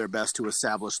going to do their best to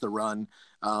establish the run.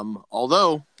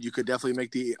 Although you could definitely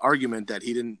make the argument that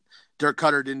Dirk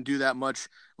Cutter didn't do that much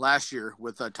last year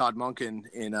with Todd Monken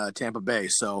in Tampa Bay.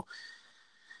 So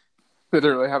they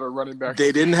didn't really have a running back.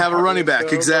 They didn't have a running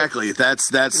back. Exactly.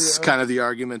 That's kind of the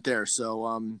argument there.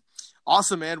 So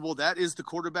awesome, man. Well, that is the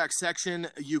quarterback section.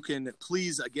 You can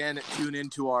please, again, tune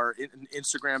into our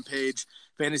Instagram page,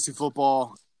 Fantasy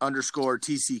Football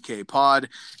 _TCK Pod,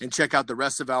 and check out the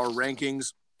rest of our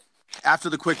rankings. After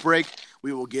the quick break,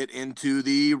 we will get into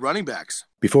the running backs.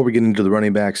 Before we get into the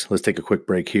running backs, let's take a quick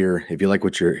break here. If you like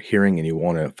what you're hearing and you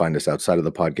want to find us outside of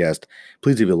the podcast,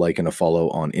 please leave a like and a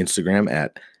follow on Instagram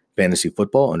at Fantasy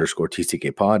Football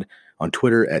 _TCK Pod, on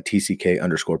Twitter at TCK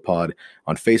 _pod,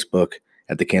 on Facebook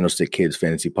at the Candlestick Kids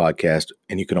Fantasy Podcast,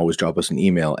 and you can always drop us an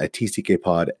email at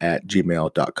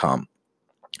tckpod@gmail.com.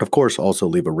 Of course, also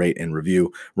leave a rate and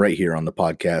review right here on the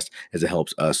podcast as it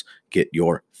helps us get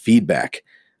your feedback.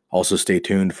 Also, stay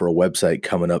tuned for a website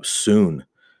coming up soon.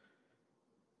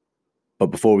 But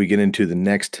before we get into the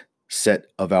next set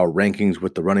of our rankings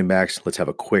with the running backs, let's have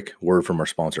a quick word from our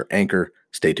sponsor, Anchor.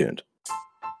 Stay tuned.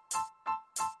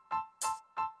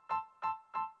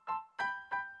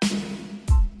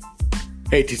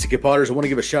 Hey, TCK Podders, I want to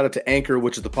give a shout out to Anchor,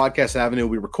 which is the podcast avenue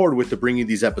we record with to bring you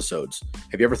these episodes.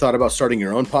 Have you ever thought about starting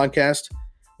your own podcast?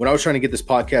 When I was trying to get this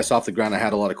podcast off the ground, I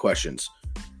had a lot of questions.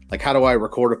 Like, how do I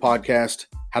record a podcast?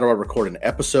 How do I record an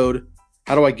episode?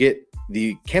 How do I get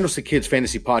the Candlestick Kids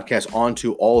Fantasy Podcast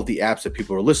onto all of the apps that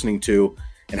people are listening to?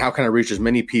 And how can I reach as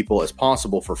many people as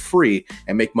possible for free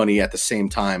and make money at the same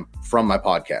time from my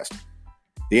podcast?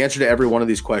 The answer to every one of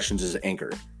these questions is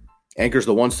Anchor. Anchor is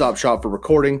the one-stop shop for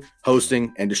recording,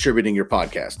 hosting, and distributing your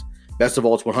podcast. Best of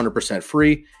all, it's 100%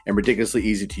 free and ridiculously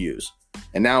easy to use.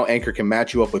 And now Anchor can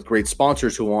match you up with great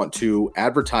sponsors who want to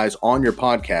advertise on your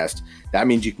podcast. That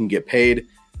means you can get paid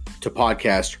to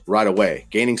podcast right away.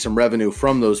 Gaining some revenue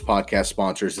from those podcast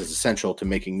sponsors is essential to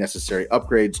making necessary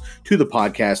upgrades to the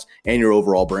podcast and your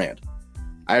overall brand.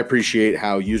 I appreciate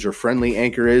how user-friendly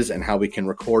Anchor is and how we can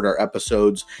record our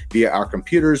episodes via our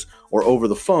computers or over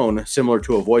the phone, similar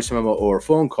to a voice memo or a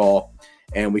phone call.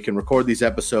 And we can record these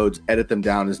episodes, edit them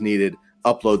down as needed,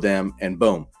 upload them, and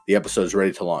boom, the episode is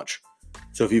ready to launch.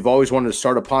 So if you've always wanted to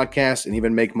start a podcast and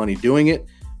even make money doing it,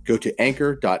 go to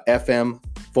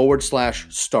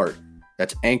anchor.fm/start.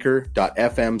 That's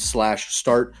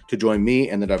anchor.fm/start to join me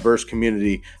and the diverse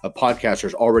community of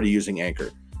podcasters already using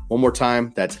Anchor. One more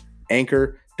time, that's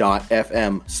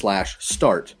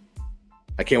anchor.fm/start.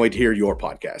 I can't wait to hear your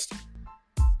podcast.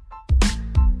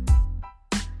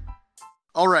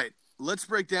 All right, let's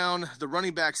break down the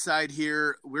running back side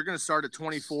here. We're going to start at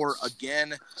 24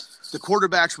 again. The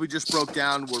quarterbacks we just broke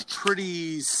down were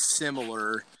pretty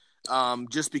similar,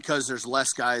 just because there's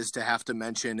less guys to have to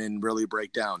mention and really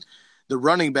break down. The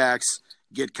running backs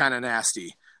get kind of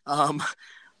nasty.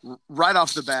 Right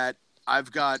off the bat,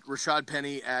 I've got Rashad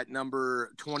Penny at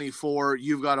number 24.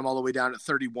 You've got him all the way down at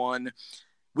 31.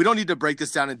 We don't need to break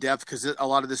this down in depth because a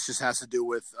lot of this just has to do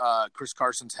with Chris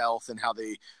Carson's health and how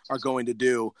they are going to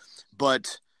do.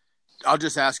 But I'll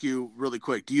just ask you really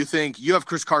quick. Do you think you have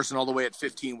Chris Carson all the way at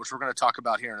 15, which we're going to talk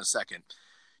about here in a second?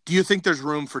 Do you think there's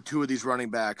room for two of these running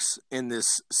backs in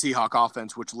this Seahawk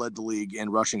offense, which led the league in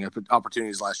rushing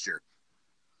opportunities last year?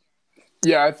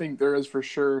 Yeah, I think there is for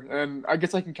sure. And I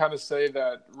guess I can kind of say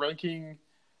that ranking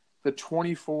the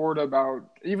 24 to about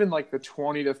even like the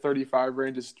 20 to 35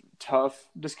 range is tough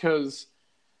just because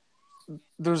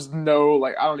there's no,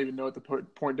 like, I don't even know what the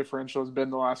point differential has been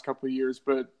the last couple of years,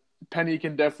 but Penny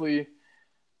can definitely,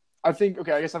 I think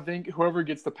whoever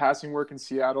gets the passing work in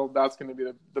Seattle, that's going to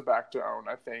be the back to own,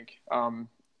 I think.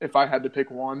 If I had to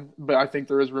pick one, but I think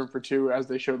there is room for two, as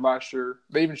they showed last year.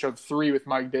 They even showed three with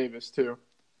Mike Davis, too.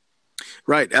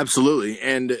 Right, absolutely.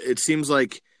 And it seems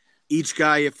like each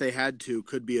guy, if they had to,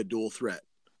 could be a dual threat,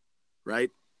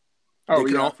 right? Oh,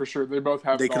 yeah, for sure. They both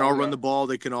have They it can all, all yeah. run the ball.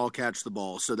 They can all catch the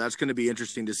ball. So that's going to be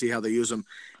interesting to see how they use them.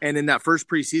 And in that first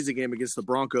preseason game against the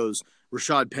Broncos,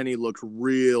 Rashad Penny looked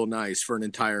real nice for an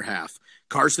entire half.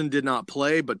 Carson did not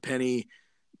play, but Penny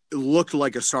looked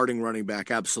like a starting running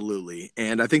back, absolutely.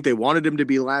 And I think they wanted him to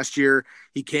be last year.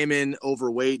 He came in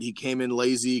overweight. He came in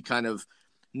lazy, kind of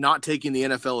not taking the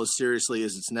NFL as seriously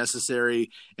as it's necessary.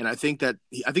 And I think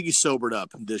he sobered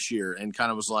up this year and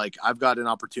kind of was like, I've got an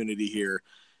opportunity here.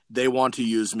 They want to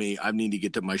use me. I need to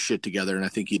get my shit together. And I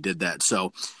think he did that.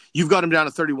 So you've got him down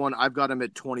to 31. I've got him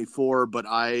at 24, but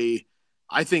I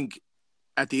think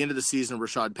at the end of the season,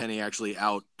 Rashad Penny actually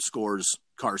outscores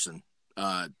Carson.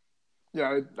 Yeah,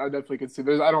 I definitely can see.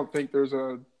 I don't think there's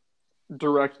a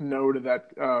direct no to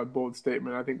that bold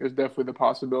statement. I think there's definitely the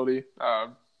possibility.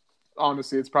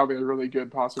 Honestly, it's probably a really good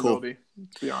possibility,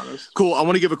 to be honest. Cool. I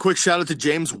want to give a quick shout out to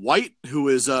James White, who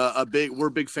is we're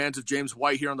big fans of James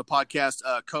White here on the podcast.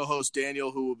 Co-host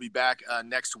Daniel, who will be back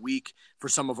next week for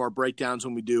some of our breakdowns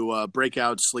when we do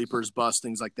breakouts, sleepers, busts,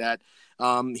 things like that.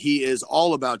 He is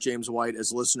all about James White,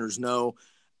 as listeners know.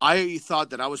 I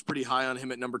thought that I was pretty high on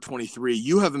him at number 23.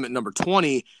 You have him at number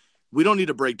 20. We don't need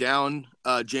to break down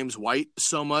James White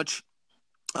so much.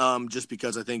 Just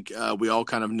because I think we all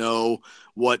kind of know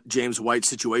what James White's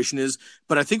situation is.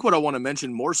 But I think what I want to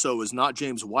mention more so is not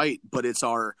James White, but it's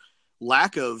our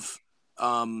lack of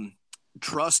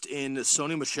trust in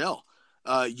Sony Michel.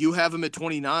 You have him at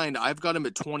 29. I've got him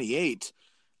at 28.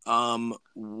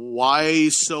 Why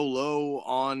so low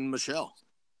on Michel?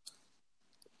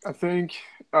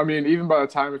 Even by the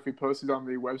time if he posted on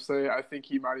the website, I think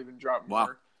he might even drop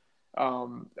more.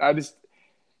 Wow.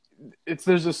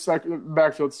 There's just like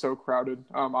backfield's so crowded.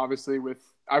 Obviously,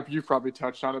 you've probably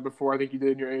touched on it before. I think you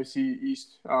did in your AFC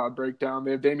East breakdown.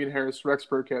 They have Damian Harris, Rex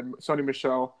Burkhead, Sony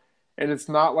Michel, and it's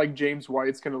not like James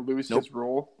White's going to lose his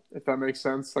role, if that makes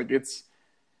sense. Like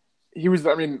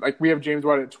we have James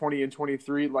White at 20 and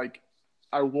 23. Like,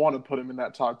 I want to put him in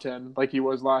that top 10 like he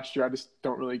was last year. I just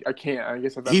don't really. I can't. I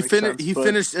guess if that makes sense. He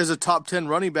finished as a top 10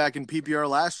 running back in PPR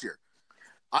last year.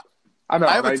 I know.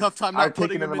 I have a tough time not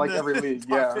putting him in like the every league,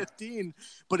 top 15,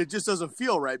 but it just doesn't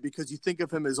feel right because you think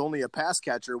of him as only a pass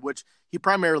catcher, which he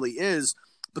primarily is,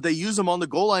 but they use him on the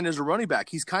goal line as a running back.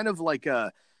 He's kind of like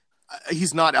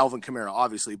he's not Alvin Kamara,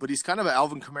 obviously, but he's kind of an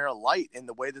Alvin Kamara light in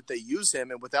the way that they use him.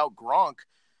 And without Gronk,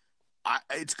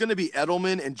 it's going to be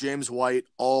Edelman and James White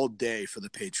all day for the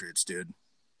Patriots, dude.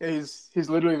 Yeah, he's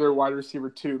literally their wide receiver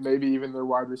too, maybe even their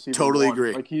wide receiver. Totally one.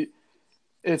 agree. Like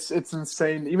it's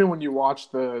insane. Even when you watch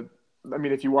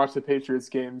if you watch the Patriots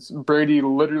games, Brady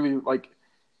literally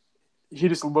he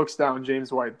just looks down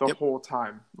James White the whole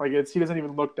time. Like he doesn't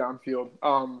even look downfield.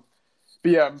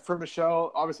 But yeah, for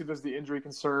Michel, obviously there's the injury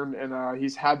concern, and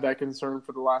he's had that concern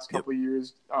for the last couple of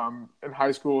years in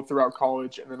high school, throughout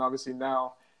college, and then obviously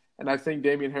now. And I think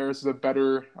Damian Harris is a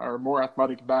better or more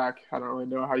athletic back. I don't really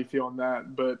know how you feel on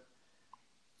that, but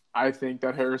I think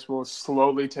that Harris will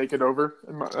slowly take it over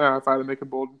if I had to make a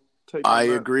bold take. I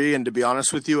agree, and to be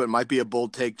honest with you, it might be a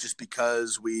bold take just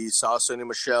because we saw Sony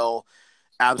Michel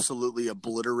absolutely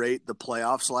obliterate the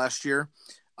playoffs last year.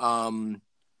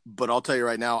 But I'll tell you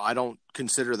right now, I don't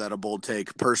consider that a bold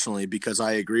take personally because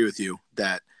I agree with you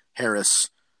that Harris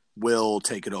will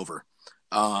take it over.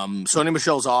 Sony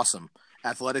Michel's awesome.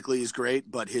 Athletically, he's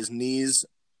great, but his knees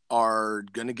are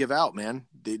going to give out, man.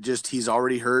 He's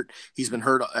already hurt. He's been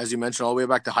hurt, as you mentioned, all the way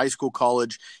back to high school,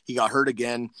 college. He got hurt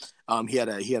again. He had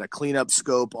a cleanup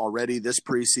scope already this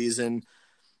preseason.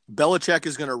 Belichick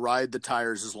is going to ride the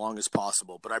tires as long as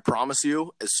possible, but I promise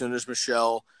you, as soon as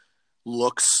Michel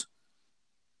looks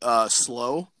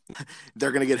slow,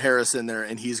 they're going to get Harris in there,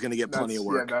 and he's going to get plenty of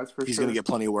work. Yeah, he's going to get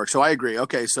plenty of work. So I agree.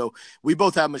 Okay, so we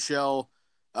both have Michel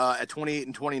at 28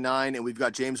 and 29, and we've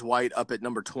got James White up at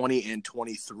number 20 and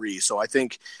 23. So I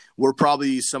think we're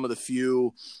probably some of the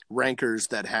few rankers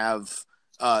that have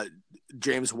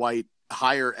James White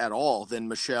higher at all than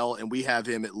Michel, and we have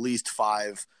him at least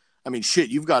 5. I mean, shit,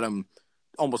 you've got him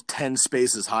almost 10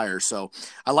 spaces higher. So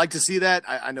I like to see that.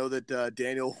 I know that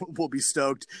Daniel will be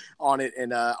stoked on it.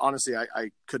 And honestly,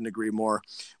 I couldn't agree more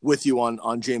with you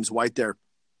on James White there.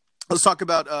 Let's talk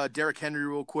about Derrick Henry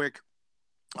real quick.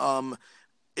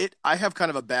 I have kind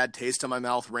of a bad taste in my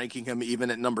mouth ranking him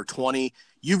even at number 20.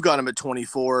 You've got him at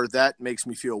 24. That makes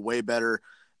me feel way better.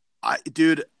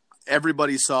 Dude,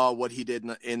 everybody saw what he did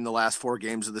in the last 4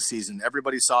 games of the season.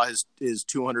 Everybody saw his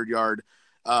 200-yard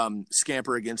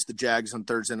scamper against the Jags on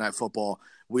Thursday Night Football.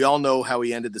 We all know how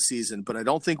he ended the season, but I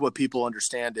don't think what people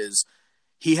understand is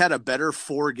he had a better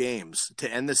 4 games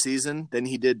to end the season than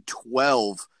he did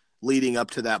 12 leading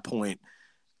up to that point.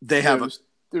 They have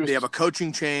a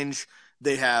coaching change.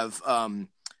 They have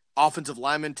offensive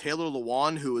lineman Taylor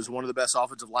Lewan, who is one of the best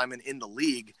offensive linemen in the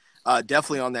league,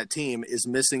 definitely on that team, is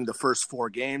missing the first 4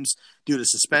 games due to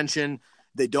suspension.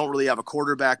 They don't really have a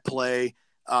quarterback play.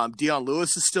 Deion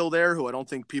Lewis is still there, who I don't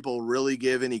think people really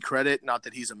give any credit. Not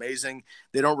that he's amazing.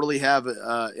 They don't really have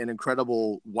an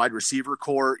incredible wide receiver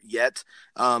core yet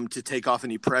to take off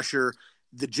any pressure.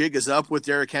 The jig is up with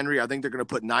Derrick Henry. I think they're going to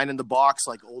put 9 in the box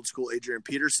like old school Adrian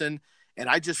Peterson. And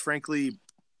I just frankly,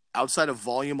 outside of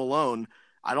volume alone,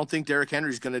 I don't think Derrick Henry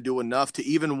is going to do enough to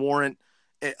even warrant,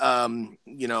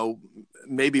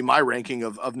 maybe my ranking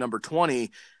of number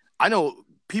 20. I know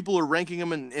people are ranking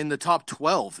him in the top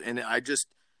 12, and I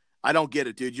don't get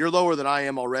it, dude. You're lower than I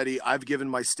am already. I've given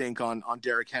my stink on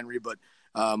Derrick Henry, but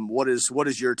what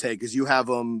is your take? Because you have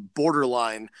him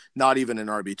borderline, not even an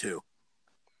RB2.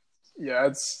 Yeah,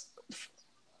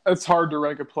 it's hard to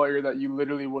rank a player that you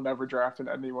literally will never draft in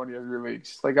any one of your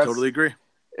leagues. Totally agree.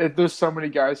 There's so many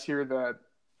guys here that,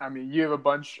 I mean, you have a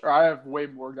bunch, or I have way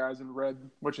more guys in red,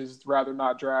 which is rather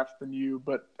not draft than you.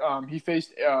 But he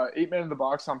faced 8 men in the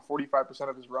box on 45%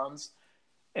 of his runs.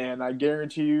 And I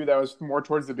guarantee you that was more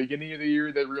towards the beginning of the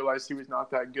year. They realized he was not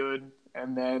that good.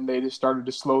 And then they just started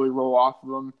to slowly roll off of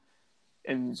him.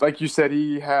 And like you said, I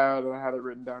had it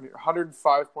written down here,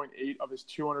 105.8 of his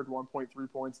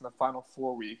 201.3 points in the final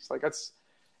 4 weeks.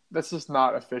 That's just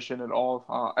not efficient at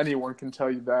all. Anyone can tell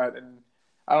you that. And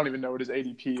I don't even know what his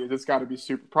ADP is. It's got to be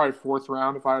probably 4th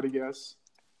round if I had to guess.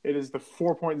 It is the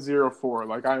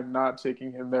 4.04. I am not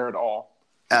taking him there at all.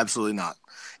 Absolutely not.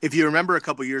 If you remember a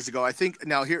couple years ago, I think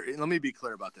now here, let me be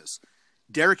clear about this.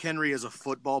 Derrick Henry as a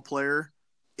football player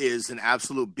is an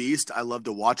absolute beast. I love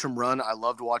to watch him run. I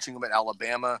loved watching him at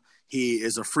Alabama. He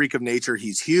is a freak of nature.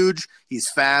 He's huge. He's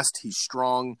fast. He's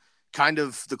strong. Kind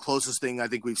of the closest thing I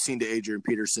think we've seen to Adrian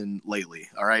Peterson lately.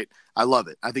 All right. I love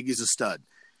it. I think he's a stud.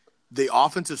 The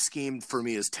offensive scheme for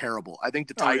me is terrible. I think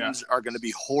the Titans are going to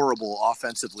be horrible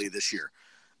offensively this year.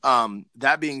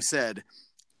 That being said,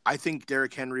 I think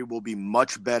Derrick Henry will be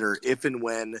much better if and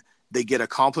when they get a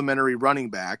complimentary running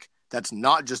back that's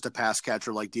not just a pass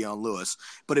catcher like Deion Lewis.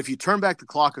 But if you turn back the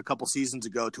clock a couple seasons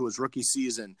ago to his rookie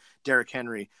season, Derrick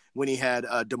Henry, when he had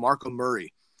DeMarco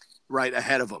Murray right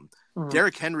ahead of him,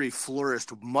 Derrick Henry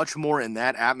flourished much more in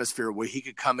that atmosphere where he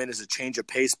could come in as a change of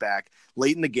pace back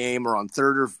late in the game or on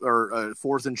 3rd or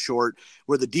 4th and short,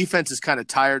 where the defense is kind of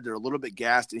tired. They're a little bit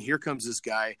gassed. And here comes this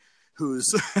guy who's,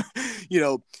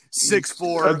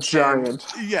 6'4", a giant.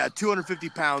 250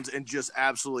 pounds and just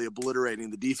absolutely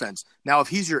obliterating the defense. Now, if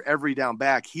he's your every down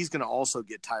back, he's going to also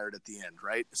get tired at the end,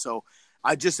 right? So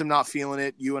I just am not feeling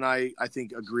it. You and I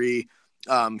think, agree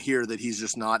here that he's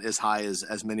just not as high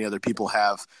as many other people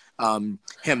have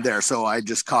him there. So I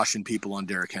just caution people on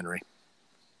Derrick Henry.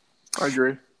 I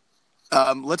agree.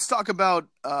 Let's talk about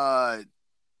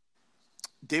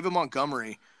David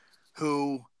Montgomery,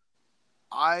 who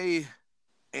I'm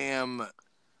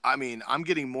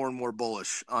getting more and more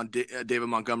bullish on David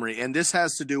Montgomery, and this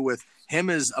has to do with him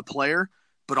as a player,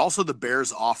 but also the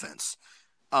Bears' offense.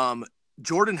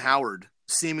 Jordan Howard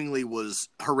seemingly was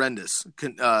horrendous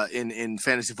in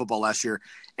fantasy football last year,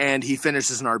 and he finished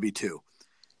as an RB2.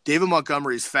 David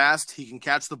Montgomery is fast. He can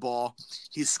catch the ball.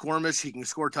 He's squirmish. He can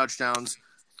score touchdowns,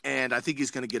 and I think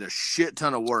he's going to get a shit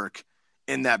ton of work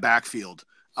in that backfield.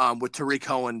 With Tariq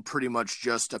Cohen pretty much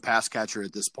just a pass catcher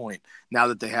at this point, now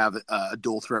that they have a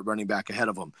dual threat running back ahead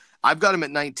of him. I've got him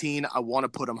at 19. I want to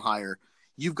put him higher.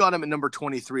 You've got him at number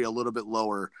 23, a little bit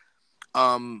lower.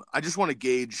 I just want to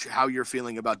gauge how you're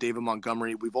feeling about David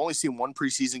Montgomery. We've only seen one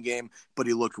preseason game, but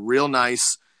he looked real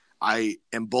nice. I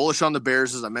am bullish on the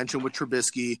Bears, as I mentioned with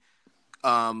Trubisky.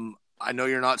 I know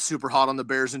you're not super hot on the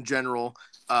Bears in general,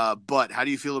 but how do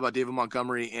you feel about David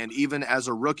Montgomery? And even as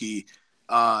a rookie,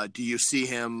 do you see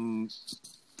him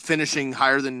finishing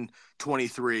higher than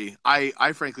 23?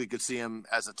 I frankly could see him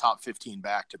as a top 15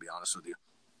 back, to be honest with you.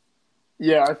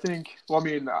 Yeah, I think. Well, I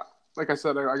mean, like I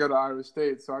said, I go to Iowa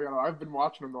State, so I've been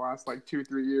watching him the last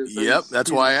 2-3 years. So yep,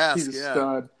 that's why I asked. He's a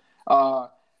stud.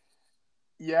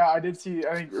 Yeah, I did see.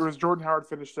 I think it was Jordan Howard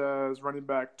finished as running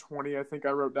back 20. I think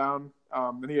I wrote down.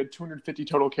 And he had 250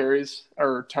 total carries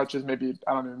or touches. Maybe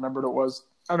I don't even remember what it was.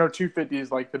 I know 250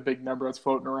 is like the big number that's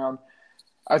floating around.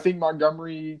 I think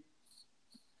Montgomery.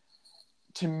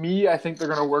 To me, I think they're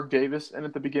going to work Davis in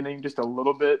at the beginning just a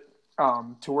little bit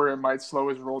to where it might slow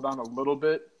his roll down a little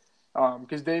bit.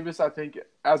 Because Davis, I think,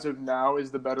 as of now,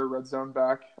 is the better red zone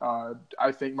back.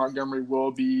 I think Montgomery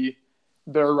will be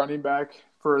their running back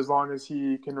for as long as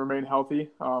he can remain healthy,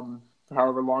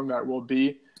 however long that will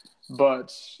be.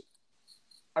 But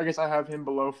I guess I have him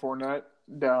below Fournette,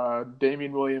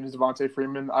 Damian Williams, Devontae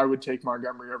Freeman. I would take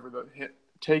Montgomery over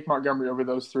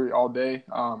those three all day.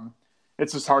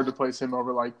 It's just hard to place him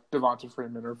over like Devonta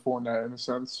Freeman or Fournette in a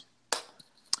sense.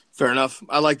 Fair enough.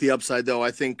 I like the upside though. I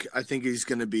think he's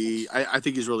going to be. I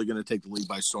think he's really going to take the league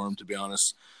by storm. To be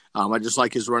honest, I just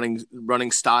like his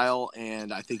running style,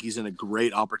 and I think he's in a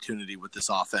great opportunity with this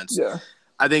offense. Yeah,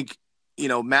 I think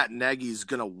Matt Nagy's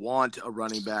going to want a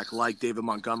running back like David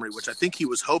Montgomery, which I think he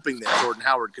was hoping that Jordan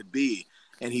Howard could be,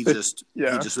 and he just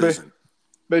isn't.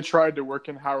 They tried to work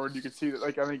in Howard. You could see that,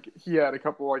 like, I think he had a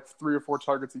couple, like 3 or 4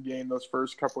 targets a game those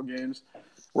first couple games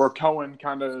where Cohen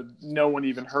kind of no one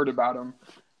even heard about him.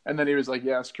 And then he was like,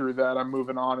 yeah, screw that. I'm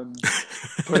moving on and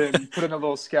put in a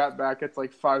little scat back. It's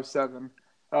like 5'7".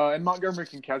 And Montgomery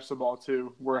can catch the ball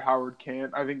too, where Howard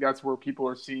can't. I think that's where people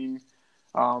are seeing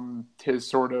his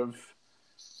sort of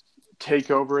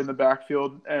takeover in the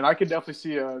backfield. And I could definitely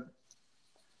see a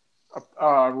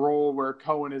role where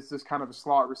Cohen is just kind of a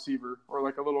slot receiver or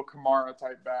like a little Kamara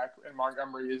type back, and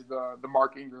Montgomery is the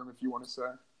Mark Ingram, if you want to say.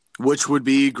 Which would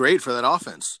be great for that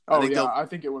offense. I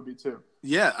think it would be too.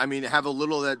 Yeah, I mean, have a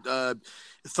little of that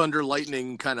thunder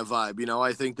lightning kind of vibe.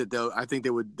 I think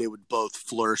they would both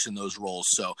flourish in those roles.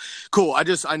 So cool. I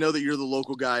know that you're the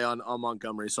local guy on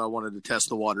Montgomery, so I wanted to test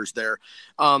the waters there.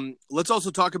 Let's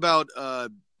also talk about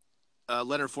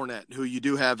Leonard Fournette, who you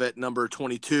do have at number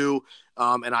 22,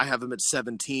 and I have him at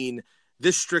 17.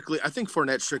 I think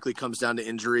Fournette strictly comes down to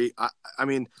injury. I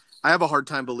mean, I have a hard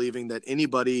time believing that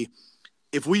anybody,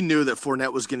 if we knew that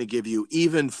Fournette was going to give you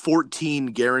even 14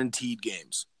 guaranteed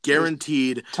games,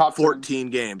 top 14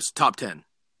 games, top 10.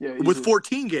 Yeah, with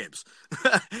 14 games.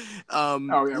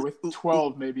 With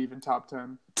 12, maybe even top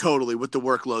 10. Totally, with the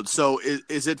workload. So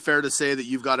is it fair to say that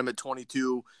you've got him at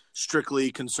 22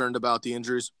 strictly concerned about the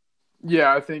injuries?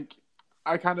 Yeah, I think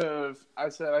I kind of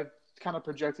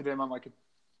projected him on like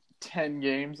 10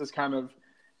 games as kind of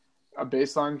a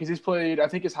baseline because he's played, I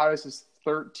think his highest is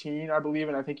 13, I believe,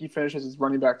 and I think he finishes as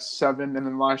running back 7, and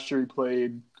then last year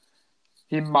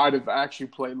he might have actually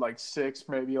played like 6,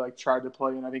 maybe like tried to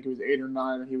play, and I think it was 8 or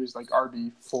 9, and he was like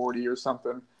RB 40 or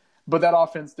something. But that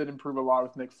offense did improve a lot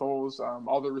with Nick Foles.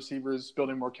 All the receivers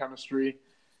building more chemistry.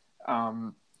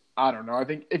 I don't know. I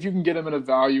think if you can get him at a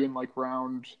value in like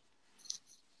round.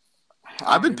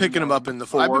 I've been picking him up in the.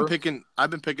 I've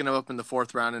been picking him up in the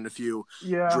 4th round in a few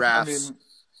drafts.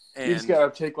 You just gotta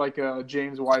take like a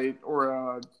James White or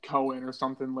a Cohen or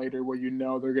something later, where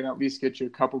they're gonna at least get you a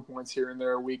couple points here and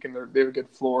there a week, and they have a good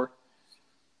floor.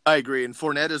 I agree, and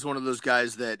Fournette is one of those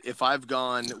guys that if I've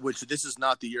gone, which this is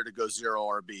not the year to go 0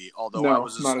 RB, although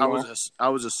I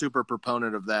was a super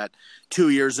proponent of that 2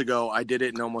 years ago. I did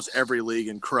it in almost every league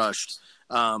and crushed.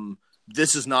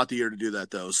 This is not the year to do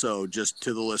that, though. So just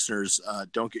to the listeners,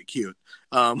 don't get cute.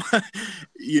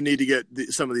 You need to get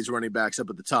some of these running backs up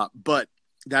at the top. But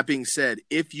that being said,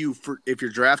 if your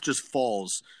draft just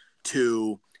falls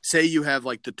to, say you have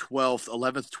like the 12th,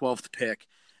 11th, 12th pick,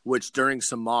 which during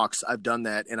some mocks I've done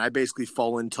that, and I basically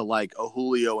fall into like a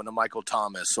Julio and a Michael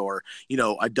Thomas, or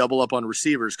I double up on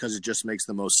receivers because it just makes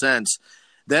the most sense.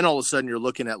 Then all of a sudden you're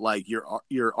looking at like your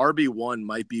RB1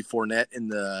 might be Fournette in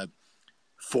the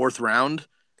 4th round.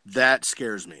 That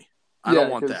scares me. I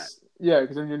don't want that. Yeah,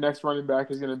 because then your next running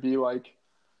back is going to be like,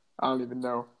 I don't even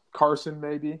know, Carson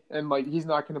maybe. And like he's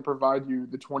not going to provide you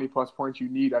the 20-plus points you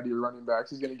need out of your running backs.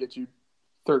 He's going to get you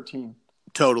 13.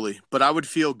 Totally. But I would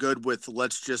feel good with,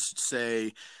 let's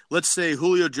say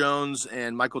Julio Jones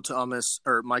and Michael Thomas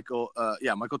back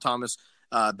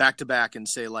to back, and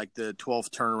say like the 12th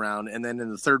turnaround. And then in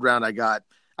the 3rd round, I got,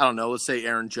 I don't know, let's say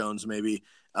Aaron Jones maybe.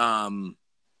 And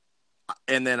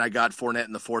then I got Fournette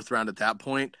in the 4th round at that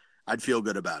point. I'd feel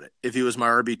good about it if he was my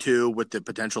RB2 with the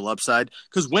potential upside.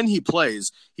 Because when he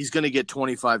plays, he's going to get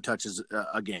 25 touches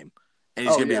a game, and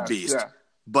he's going to be a beast. Yeah.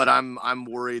 But I'm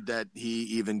worried that he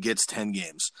even gets 10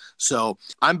 games. So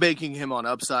I'm banking him on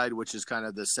upside, which is kind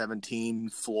of the 17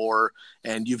 floor,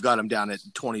 and you've got him down at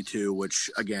 22, which,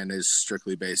 again, is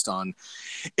strictly based on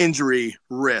injury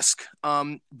risk.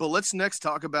 But let's next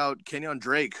talk about Kenyon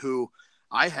Drake, who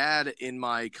I had in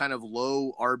my kind of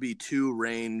low RB2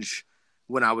 range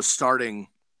when I was starting.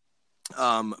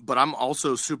 But I'm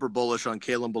also super bullish on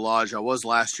Kalen Ballage. I was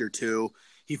last year too.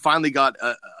 He finally got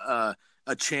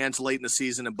a chance late in the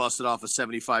season and busted off a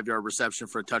 75-yard reception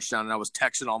for a touchdown. And I was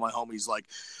texting all my homies like,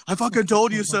 I fucking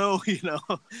told you so,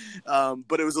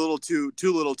 but it was a little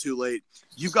too late.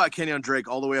 You've got Kenyon Drake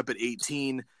all the way up at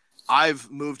 18.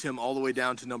 I've moved him all the way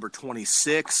down to number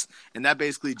 26. And that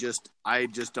basically I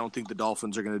just don't think the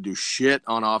Dolphins are going to do shit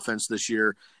on offense this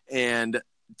year. And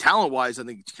talent-wise, I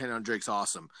think Kenyon Drake's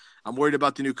awesome. I'm worried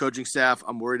about the new coaching staff.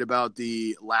 I'm worried about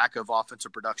the lack of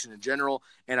offensive production in general,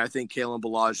 and I think Kalen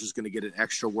Ballage is going to get an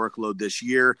extra workload this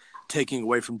year, taking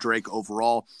away from Drake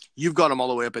overall. You've got him all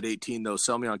the way up at 18, though.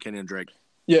 Sell me on Kenyon Drake.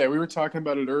 Yeah, we were talking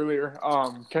about it earlier.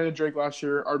 Kenyon Drake last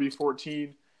year,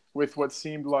 RB14, with what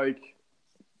seemed like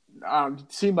he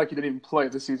didn't even play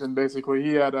this season, basically.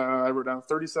 He had, I wrote down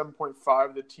 37.5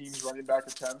 of the team's running back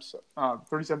attempts,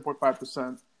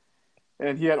 37.5%.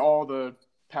 And he had all the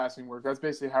passing work. That's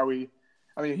basically how he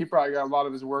probably got a lot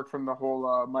of his work from the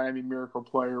whole Miami Miracle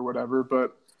play or whatever.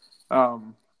 But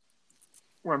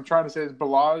what I'm trying to say is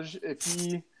Ballage,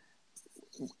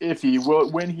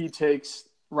 when he takes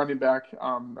running back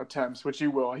attempts, which he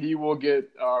will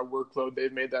get workload.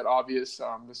 They've made that obvious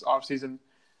this offseason.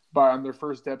 But on their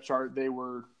first depth chart, they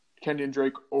were Kenyon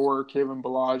Drake or Kalen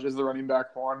Ballage as the running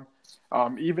back one.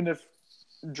 Even if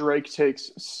Drake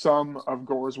takes some of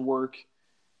Gore's work,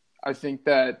 I think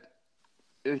that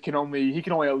he can only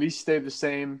at least stay the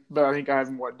same. But I think I have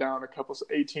him down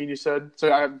 18, you said.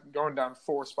 So I have going down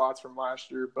 4 spots from last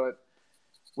year. But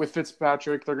with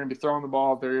Fitzpatrick, they're going to be throwing the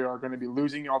ball. They are going to be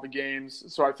losing all the games.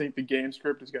 So I think the game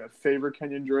script is going to favor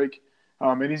Kenyon Drake.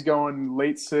 And he's going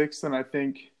late 6th.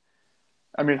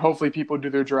 And hopefully people do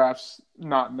their drafts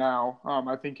not now.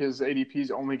 I think his ADP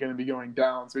is only going to be going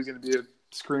down. So he's going to be a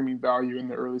screaming value in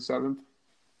the early 7th.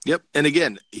 Yep. And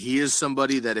again, he is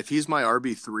somebody that if he's my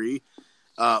RB3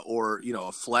 or,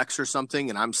 a flex or something,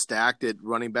 and I'm stacked at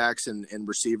running backs and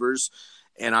receivers,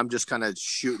 and I'm just kind of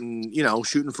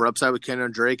shooting for upside with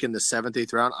Kenyon Drake in the 7th,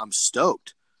 8th round, I'm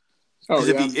stoked. Because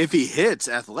if he hits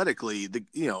athletically,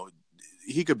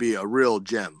 he could be a real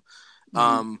gem.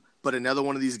 Mm-hmm. But another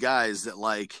one of these guys that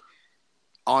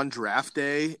on draft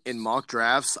day in mock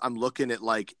drafts, I'm looking at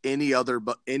any other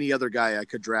guy I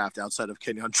could draft outside of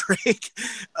Kenyon Drake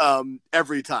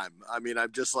every time. I'm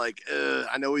just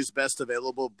I know he's best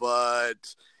available,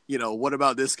 but what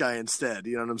about this guy instead?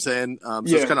 You know what I'm saying?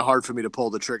 It's kind of hard for me to pull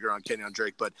the trigger on Kenyon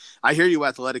Drake, but I hear you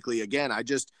athletically. Again,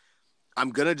 I'm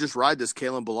gonna just ride this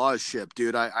Kalen Ballage ship,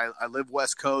 dude. I live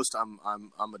West Coast. I'm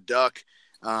a Duck.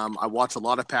 I watch a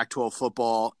lot of Pac-12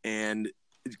 football, and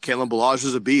Kalen Ballage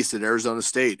is a beast at Arizona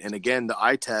State. And again, the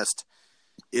eye test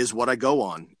is what I go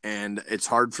on. And it's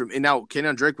hard for me. And now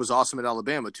Kenyon Drake was awesome at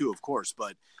Alabama too, of course.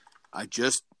 But I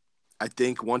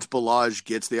think once Ballage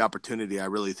gets the opportunity, I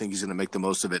really think he's going to make the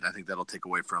most of it. I think that'll take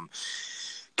away from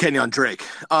Kenyon Drake.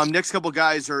 Next couple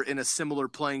guys are in a similar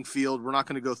playing field. We're not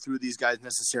going to go through these guys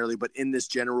necessarily, but in this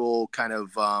general kind of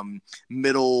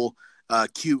middle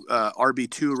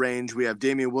RB2 range, we have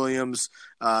Damian Williams,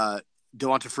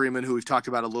 Devonta Freeman, who we've talked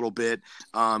about a little bit,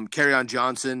 Kerryon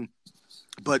Johnson,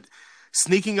 but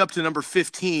sneaking up to number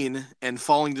 15 and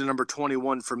falling to number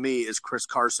 21 for me is Chris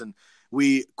Carson.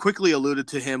 We quickly alluded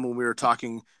to him when we were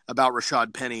talking about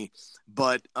Rashad Penny,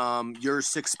 but you're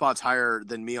 6 spots higher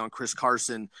than me on Chris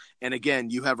Carson. And again,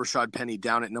 you have Rashad Penny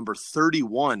down at number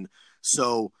 31.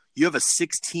 So you have a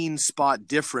 16-spot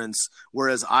difference,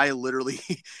 whereas I literally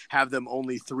have them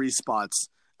only 3 spots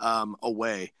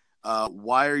away.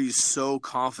 Why are you so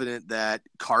confident that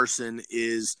Carson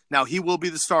is – now, he will be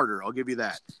the starter. I'll give you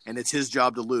that. And it's his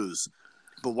job to lose.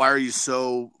 But why are you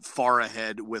so far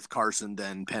ahead with Carson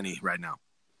than Penny right now?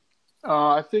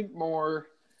 I think more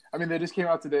 – they just came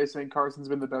out today saying Carson's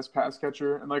been the best pass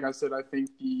catcher. And like I said, I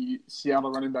think the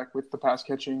Seattle running back with the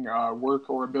pass-catching work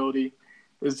or ability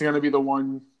is going to be the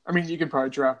one – you can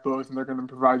probably draft both, and they're going to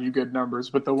provide you good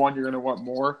numbers. But the one you're going to want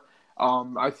more.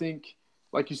 I think –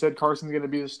 like you said, Carson's going to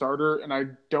be the starter, and I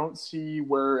don't see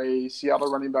where a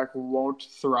Seattle running back won't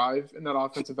thrive in that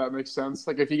offense, if that makes sense.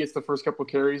 If he gets the first couple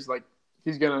carries,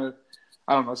 he's going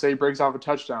to, say he breaks off a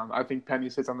touchdown. I think Penny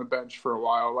sits on the bench for a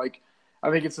while.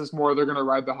 I think it's just more they're going to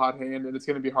ride the hot hand, and it's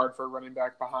going to be hard for a running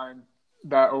back behind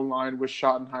that O-line with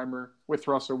Schottenheimer, with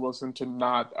Russell Wilson to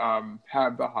not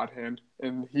have the hot hand,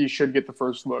 and he should get the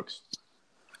first looks.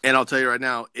 And I'll tell you right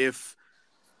now, if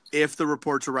the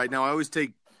reports are right now, I always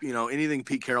take anything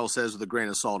Pete Carroll says with a grain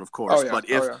of salt, of course. But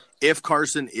if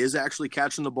Carson is actually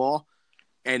catching the ball,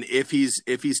 and if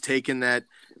he's taking that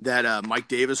that Mike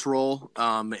Davis role,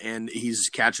 and he's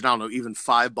catching, I don't know, even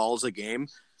 5 balls a game,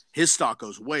 his stock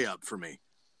goes way up for me.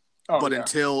 But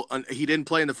until he didn't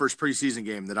play in the first preseason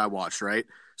game that I watched, right?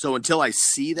 So until I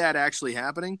see that actually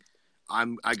happening,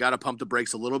 I got to pump the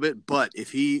brakes a little bit. But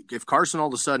if Carson all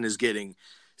of a sudden is getting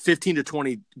 15 to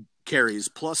 20 carries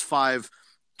plus 5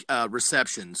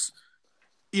 receptions,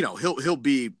 he'll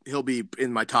be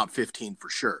in my top 15 for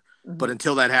sure. Mm-hmm. But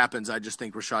until that happens, I just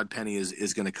think Rashad Penny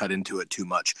is going to cut into it too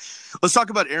much. Let's talk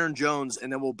about Aaron Jones,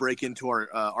 and then we'll break into our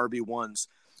RB1s.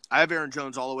 I have Aaron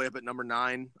Jones all the way up at number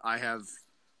 9. I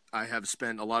have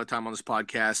spent a lot of time on this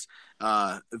podcast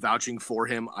vouching for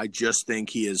him. I just think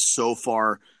he is so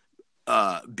far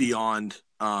beyond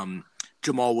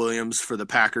Jamal Williams for the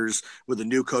Packers with a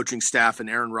new coaching staff and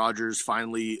Aaron Rodgers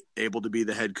finally able to be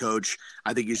the head coach.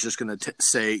 I think he's just going to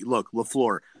say, look,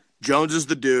 LaFleur, Jones is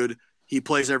the dude. He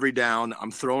plays every down.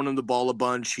 I'm throwing him the ball a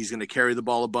bunch. He's going to carry the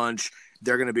ball a bunch.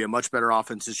 They're going to be a much better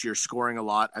offense this year, scoring a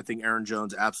lot. I think Aaron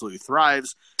Jones absolutely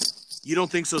thrives. You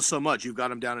don't think so much. You've got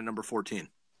him down at number 14.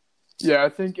 Yeah, I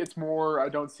think it's more I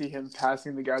don't see him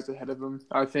passing the guys ahead of him.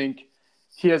 I think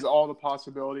he has all the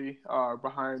possibility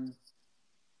behind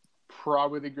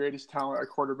probably the greatest talent at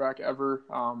quarterback ever.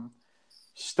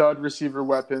 Stud receiver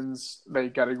weapons. They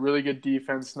got a really good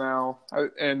defense now.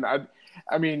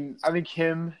 I think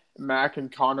him, Mac,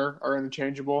 and Connor are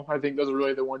interchangeable. I think those are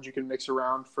really the ones you can mix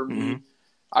around for me. Mm-hmm.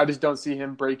 I just don't see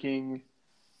him breaking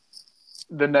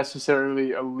the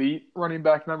necessarily elite running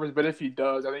back numbers. But if he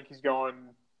does, I think he's going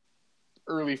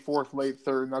early 4th, late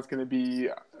 3rd, and that's going to be,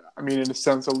 in a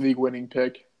sense, a league-winning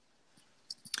pick.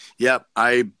 Yeah,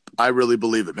 I really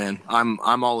believe it, man.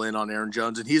 I'm all in on Aaron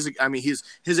Jones, and his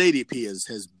ADP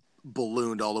has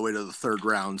ballooned all the way to the 3rd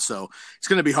round, so it's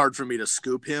going to be hard for me to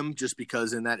scoop him just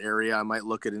because in that area I might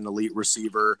look at an elite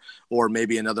receiver or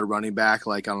maybe another running back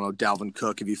like, I don't know, Dalvin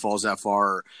Cook if he falls that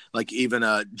far, or like even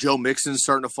Joe Mixon's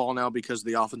starting to fall now because of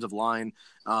the offensive line.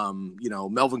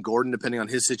 Melvin Gordon, depending on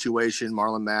his situation,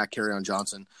 Marlon Mack, Kerryon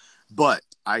Johnson. But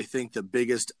I think the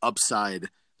biggest upside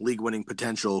league-winning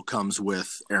potential comes with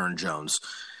Aaron Jones.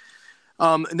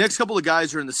 Next couple of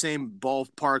guys are in the same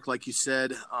ballpark, like you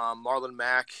said. Marlon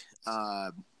Mack.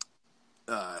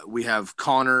 We have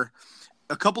Connor.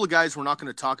 A couple of guys we're not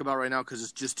going to talk about right now because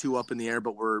it's just too up in the air,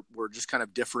 but we're just kind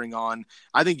of differing on.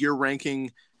 I think you're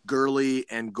ranking Gurley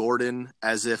and Gordon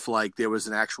as if like there was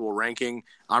an actual ranking.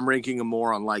 I'm ranking them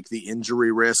more on like the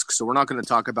injury risk, so we're not going to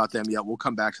talk about them yet. We'll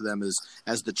come back to them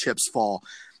as the chips fall.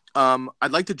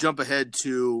 I'd like to jump ahead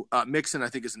to Mixon. I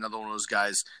think is another one of those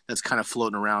guys that's kind of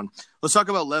floating around. Let's talk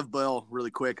about Lev Bell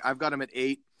really quick. I've got him at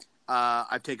 8.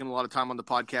 I've taken a lot of time on the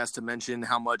podcast to mention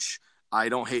how much I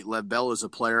don't hate Lev Bell as a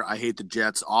player. I hate the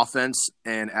Jets offense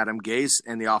and Adam Gase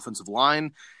and the offensive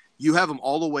line. You have him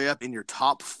all the way up in your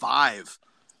top 5.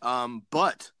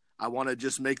 But I want to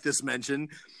just make this mention.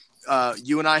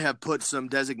 You and I have put some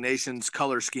designations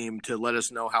color scheme to let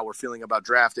us know how we're feeling about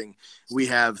drafting. We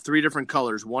have 3 different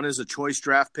colors. One is a choice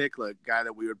draft pick, the guy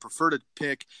that we would prefer to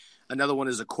pick. Another one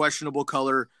is a questionable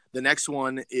color. The next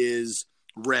one is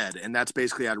red, and that's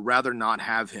basically I'd rather not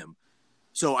have him.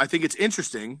 So I think it's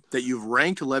interesting that you've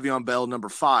ranked Le'Veon Bell number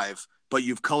 5, but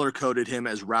you've color-coded him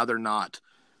as rather not.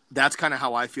 That's kind of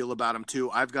how I feel about him too.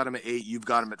 I've got him at 8. You've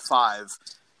got him at 5.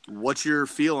 What's your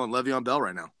feel on Le'Veon Bell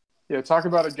right now? Yeah, talk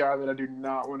about a guy that I do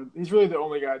not want to – he's really the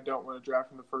only guy I don't want to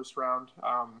draft in the first round.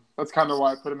 That's kind of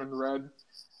why I put him in red.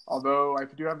 Although I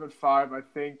do have him at 5, I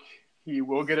think he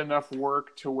will get enough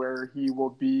work to where he will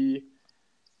be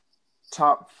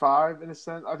top 5 in a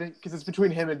sense. I think because it's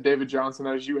between him and David Johnson,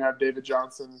 as you have David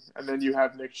Johnson, and then you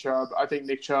have Nick Chubb. I think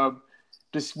Nick Chubb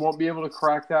just won't be able to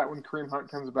crack that when Kareem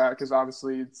Hunt comes back because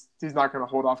obviously he's not going to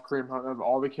hold off Kareem Hunt of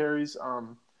all the carries.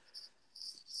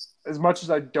 As much as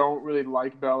I don't really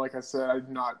like Bell, like I said,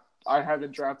 I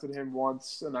haven't drafted him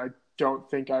once, and I don't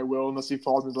think I will unless he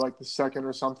falls into like the 2nd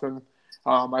or something.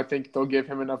 I think they'll give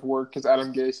him enough work because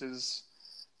Adam Gase is,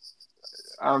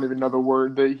 I don't even know the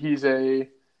word, that he's a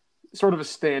sort of a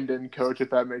stand-in coach, if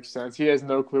that makes sense. He has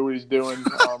no clue what he's doing.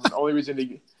 The only reason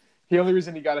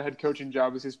he got a head coaching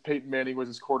job is because Peyton Manning was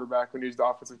his quarterback when he was the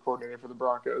offensive coordinator for the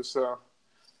Broncos. So.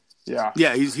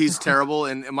 Yeah, he's terrible.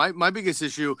 And my biggest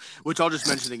issue, which I'll just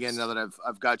mention again now that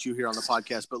I've got you here on the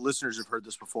podcast, but listeners have heard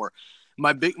this before.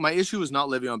 My issue is not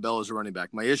Le'Veon Bell as a running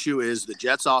back. My issue is the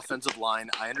Jets offensive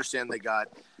line. I understand they got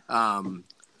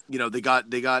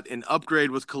they got an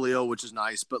upgrade with Khalil, which is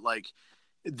nice, but like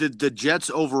the Jets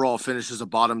overall finished as a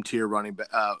bottom tier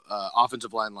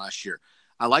offensive line last year.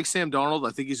 I like Sam Darnold.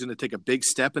 I think he's going to take a big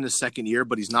step in his second year,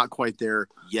 but he's not quite there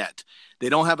yet. They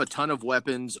don't have a ton of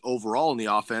weapons overall in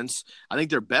the offense. I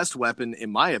think their best weapon,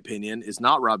 in my opinion, is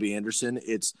not Robbie Anderson.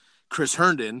 It's Chris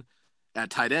Herndon at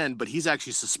tight end, but he's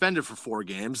actually suspended for 4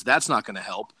 games. That's not going to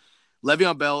help.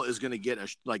 Le'Veon Bell is going to get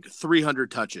like 300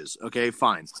 touches. Okay,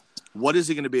 fine. What is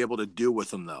he going to be able to do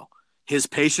with them, though? His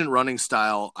patient running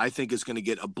style, I think, is going to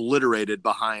get obliterated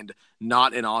behind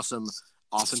not an awesome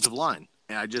offensive line.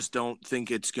 And I just don't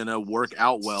think it's going to work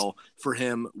out well for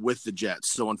him with the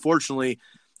Jets. So, unfortunately,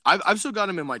 I've still got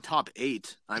him in my top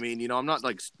 8. I mean, you know, I'm not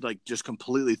like just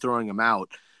completely throwing him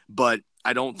out, but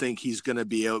I don't think he's going to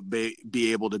be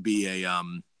able to be a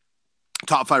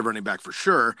top 5 running back for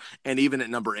sure. And even at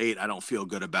number 8, I don't feel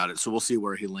good about it. So we'll see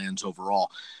where he lands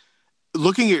overall.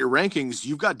 Looking at your rankings,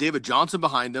 you've got David Johnson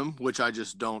behind him, which I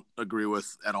just don't agree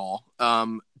with at all.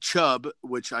 Chubb,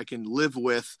 which I can live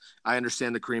with. I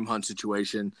understand the Kareem Hunt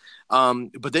situation.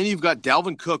 But then you've got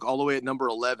Dalvin Cook all the way at number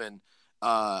 11.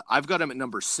 I've got him at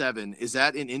number 7. Is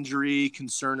that an injury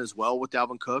concern as well with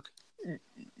Dalvin Cook?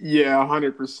 Yeah,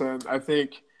 100%. I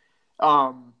think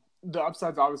the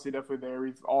upside's obviously definitely there.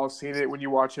 We've all seen it when you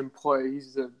watch him play.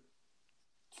 He's a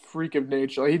freak of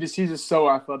nature. He's just so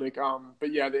athletic.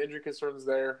 But yeah, the injury concern's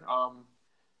there.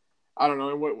 I don't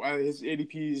know what his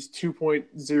ADP is 2.04.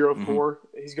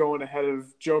 Mm-hmm. He's going ahead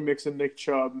of Joe Mixon, Nick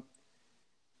Chubb,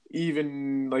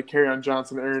 even like Kerryon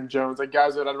Johnson, Aaron Jones, like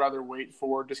guys that I'd rather wait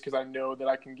for just because I know that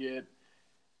I can get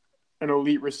an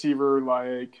elite receiver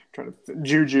like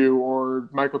Juju or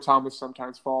Michael Thomas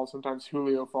sometimes falls, sometimes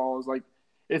Julio falls. Like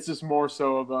it's just more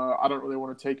so of I don't really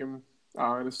want to take him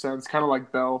in a sense, kind of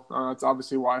like Bell. That's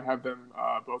obviously why I have them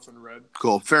both in red.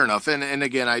 Cool, fair enough. And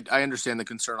again, I understand the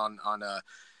concern on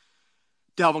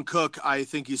Dalvin Cook. I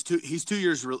think he's 2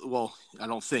 years. Well, I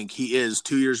don't think he is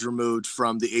 2 years removed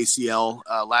from the ACL.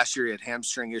 Last year he had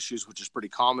hamstring issues, which is pretty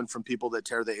common from people that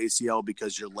tear the ACL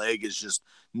because your leg is just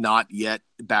not yet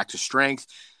back to strength.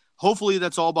 Hopefully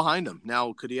that's all behind him.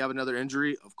 Now, could he have another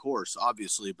injury? Of course,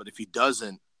 obviously. But if he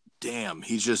doesn't, damn,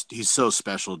 he's so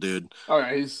special, dude. Oh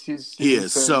yeah, he is. Insane.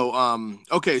 So,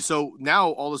 okay. So now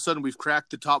all of a sudden we've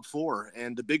cracked the top 4,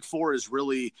 and the big 4 is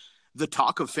really the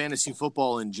talk of fantasy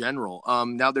football in general.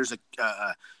 Now there's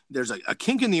a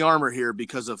kink in the armor here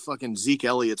because of fucking Zeke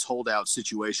Elliott's holdout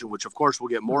situation, which of course we'll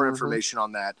get more information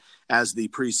on that as the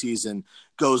preseason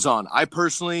goes on. I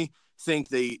personally think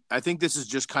this is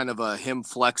just kind of a him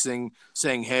flexing,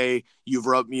 saying, "Hey, you've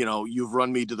run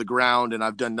me to the ground, and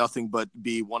I've done nothing but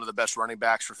be one of the best running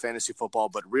backs for fantasy football,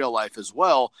 but real life as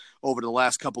well over the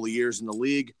last couple of years in the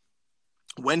league."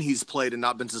 When he's played and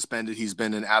not been suspended, he's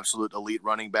been an absolute elite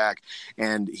running back,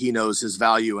 and he knows his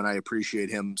value, and I appreciate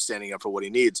him standing up for what he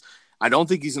needs. I don't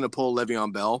think he's going to pull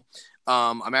Le'Veon Bell.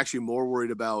 I'm actually more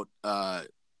worried about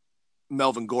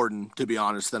Melvin Gordon, to be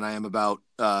honest, than I am about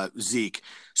Zeke.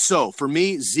 So for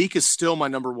me, Zeke is still my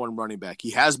number 1 running back.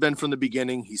 He has been from the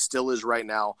beginning. He still is right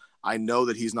now. I know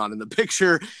that he's not in the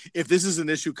picture. If this is an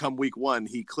issue come week 1,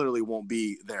 he clearly won't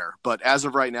be there. But as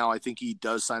of right now, I think he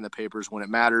does sign the papers when it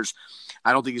matters.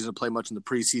 I don't think he's going to play much in the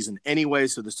preseason anyway,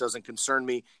 so this doesn't concern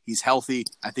me. He's healthy.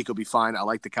 I think he'll be fine. I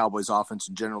like the Cowboys offense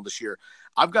in general this year.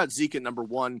 I've got Zeke at number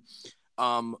 1.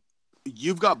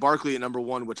 You've got Barkley at number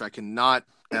 1, which I cannot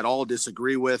at all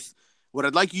disagree with. What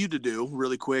I'd like you to do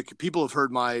really quick, people have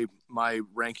heard my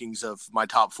rankings of my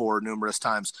top 4 numerous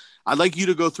times. I'd like you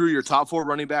to go through your top 4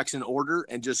 running backs in order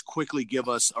and just quickly give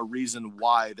us a reason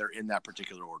why they're in that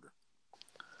particular order.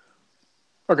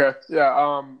 Okay,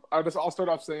 yeah. I'll start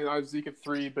off saying I have Zeke at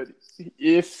 3, but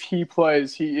if he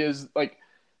plays, he is like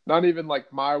not even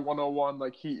like my 101.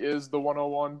 Like he is the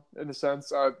 101 in a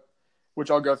sense, which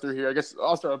I'll go through here. I guess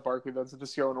I'll start with Barkley then, so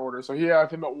just go in order. So I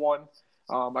have him at 1.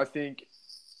 I think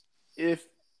if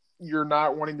you're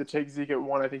not wanting to take Zeke at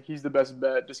 1, I think he's the best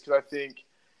bet just because I think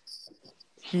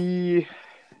he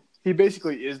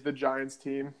basically is the Giants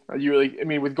team.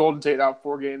 With Golden Tate out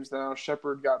 4 games now,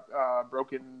 Shepard got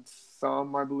broken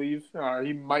thumb, I believe.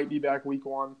 He might be back week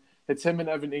 1. It's him and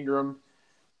Evan Ingram.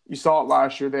 You saw it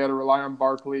last year. They had to rely on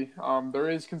Barkley. There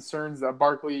is concerns that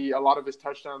Barkley, a lot of his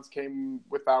touchdowns came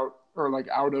out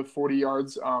of 40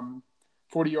 yards,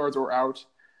 40 yards or out.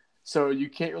 So you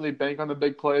can't really bank on the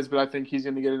big plays, but I think he's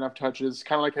going to get enough touches.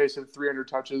 Kind of like how he said 300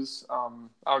 touches. I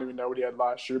don't even know what he had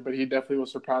last year, but he definitely will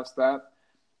surpass that.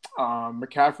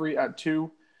 McCaffrey at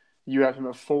 2. You have him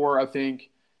at 4. I think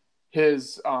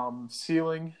his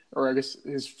ceiling, or I guess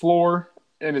his floor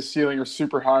and his ceiling are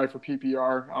super high for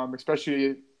PPR,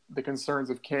 especially the concerns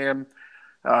of Cam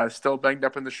still banged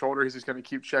up in the shoulder. He's just going to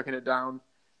keep checking it down.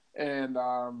 And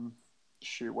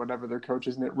whatever their coach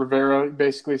is, Rivera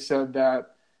basically said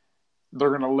that they're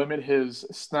going to limit his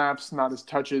snaps, not his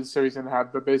touches, so he's going to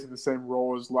have basically the same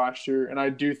role as last year. And I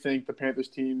do think the Panthers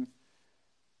team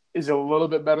is a little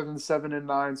bit better than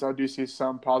 7-9, so I do see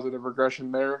some positive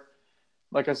regression there.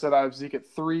 Like I said, I have Zeke at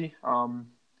 3.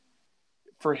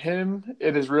 For him,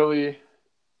 it is really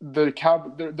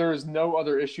there is no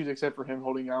other issues except for him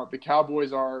holding out. The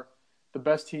Cowboys are the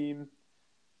best team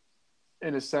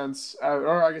in a sense,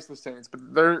 or I guess the Saints, but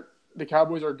the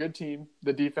Cowboys are a good team.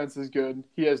 The defense is good.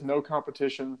 He has no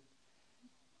competition,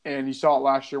 and you saw it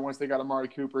last year once they got Amari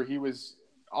Cooper. He was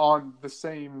on the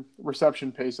same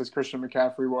reception pace as Christian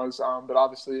McCaffrey was, but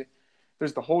obviously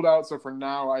there's the holdout. So for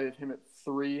now, I have him at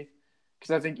 3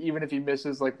 because I think even if he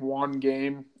misses like 1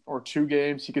 game or 2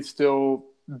 games, he could still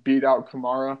beat out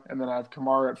Kamara, and then I have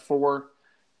Kamara at 4.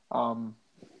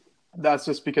 That's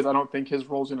just because I don't think his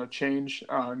role is going to change.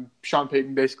 Sean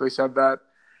Payton basically said that.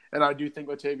 And I do think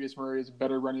Latavius Murray is a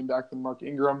better running back than Mark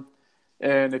Ingram.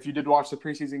 And if you did watch the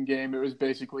preseason game, it was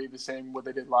basically the same what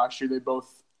they did last year. They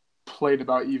both played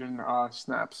about even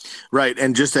snaps. Right,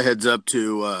 and just a heads up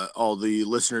to all the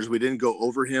listeners, we didn't go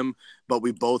over him, but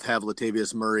we both have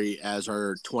Latavius Murray as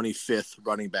our 25th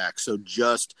running back, so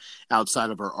just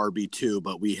outside of our RB2,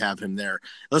 but we have him there.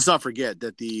 Let's not forget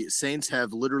that the Saints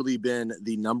have literally been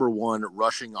the number 1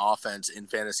 rushing offense in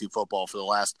fantasy football for the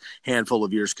last handful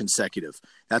of years consecutive.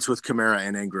 That's with Kamara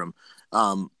and Ingram.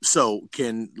 So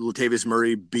can Latavius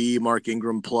Murray be Mark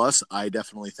Ingram plus? I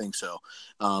definitely think so.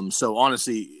 So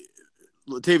honestly,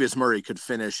 Latavius Murray could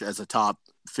finish as a top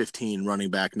 15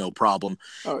 running back, no problem.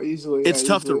 Oh, easily. It's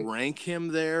tough easily to rank him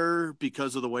there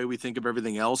because of the way we think of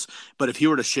everything else. But if he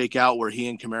were to shake out where he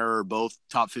and Kamara are both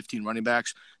top 15 running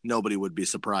backs, nobody would be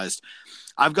surprised.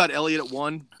 I've got Elliott at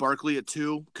 1, Barkley at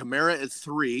 2, Kamara at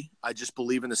 3. I just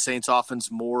believe in the Saints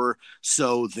offense more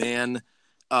so than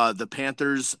the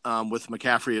Panthers with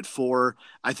McCaffrey at 4.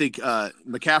 I think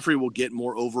McCaffrey will get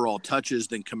more overall touches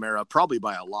than Kamara, probably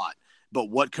by a lot. But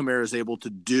what Kamara is able to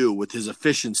do with his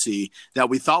efficiency that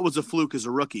we thought was a fluke as a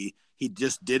rookie, he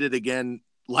just did it again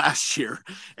last year.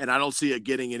 And I don't see it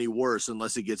getting any worse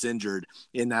unless he gets injured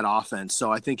in that offense.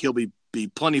 So I think he'll be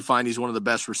plenty fine. He's one of the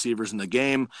best receivers in the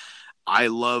game. I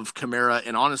love Kamara.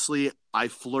 And honestly, I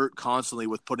flirt constantly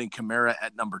with putting Kamara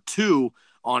at number 2,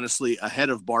 honestly, ahead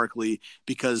of Barkley,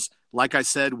 because like I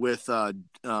said with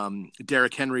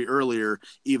Derrick Henry earlier,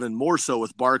 even more so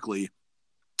with Barkley,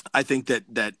 I think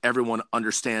that everyone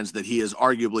understands that he is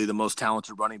arguably the most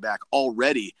talented running back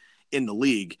already in the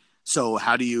league. So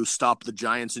how do you stop the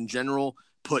Giants in general?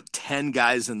 Put 10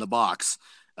 guys in the box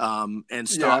and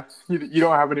stop. Yeah, you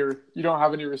don't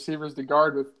have any receivers to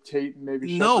guard with Tate and maybe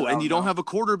Shepard. No, and you don't have a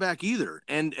quarterback either.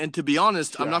 And to be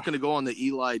honest, I'm not going to go on the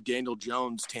Eli Daniel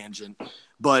Jones tangent,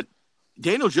 but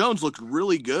Daniel Jones looked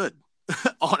really good.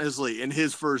 Honestly, in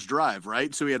his first drive,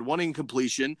 right? So he had 1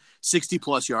 incompletion,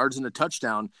 60-plus yards, and a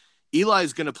touchdown.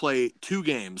 Eli's going to play 2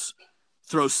 games,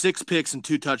 throw 6 picks and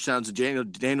 2 touchdowns, and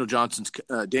Daniel Jones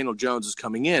is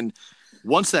coming in.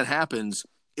 Once that happens,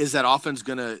 is that offense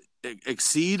going to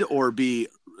exceed or be,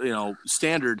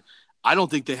 standard? I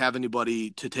don't think they have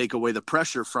anybody to take away the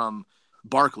pressure from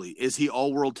Barkley. Is he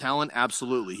all-world talent?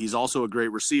 Absolutely. He's also a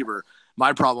great receiver.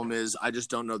 My problem is I just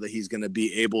don't know that he's going to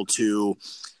be able to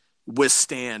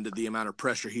withstand the amount of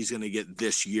pressure he's going to get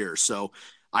this year. So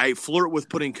I flirt with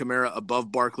putting Kamara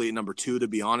above Barkley at number 2, to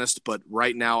be honest. But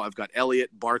right now I've got Elliott,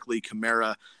 Barkley,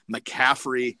 Kamara,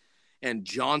 McCaffrey, and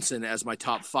Johnson as my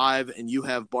top 5. And you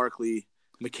have Barkley,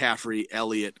 McCaffrey,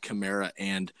 Elliott, Kamara,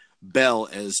 and Bell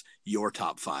as your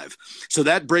top 5. So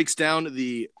that breaks down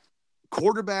the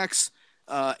quarterbacks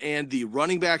and the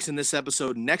running backs in this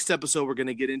episode. Next episode, we're going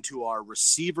to get into our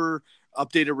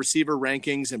updated receiver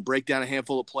rankings and break down a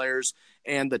handful of players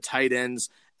and the tight ends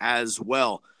as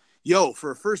well. Yo,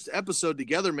 for a first episode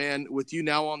together, man, with you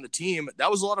now on the team,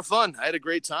 that was a lot of fun. I had a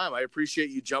great time. I appreciate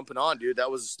you jumping on, dude. That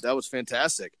was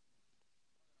fantastic.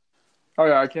 Oh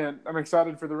yeah, I'm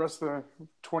excited for the rest of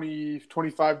the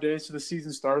 25 days to the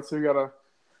season starts. So we got to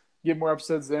get more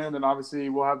episodes in, and obviously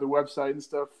we'll have the website and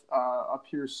stuff up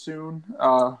here soon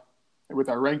with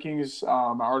our rankings,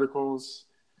 articles,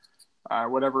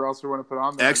 whatever else we want to put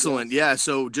on there. Excellent. Yeah.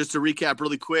 So just to recap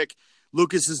really quick,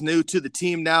 Lukas is new to the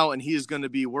team now, and he is going to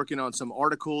be working on some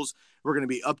articles. We're going to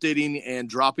be updating and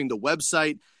dropping the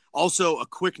website. Also, a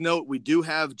quick note, we do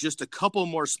have just a couple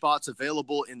more spots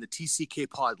available in the TCK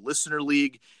Pod Listener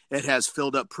League. It has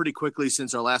filled up pretty quickly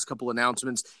since our last couple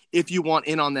announcements. If you want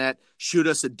in on that, shoot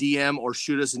us a DM or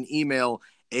shoot us an email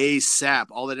ASAP.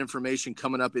 All that information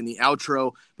coming up in the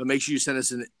outro, but make sure you send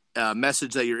us a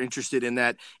message that you're interested in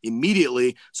that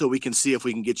immediately so we can see if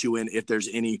we can get you in if there's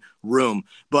any room.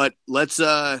 But let's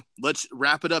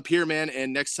wrap it up here, man.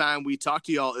 And next time we talk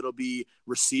to y'all, it'll be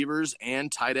receivers and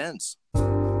tight ends.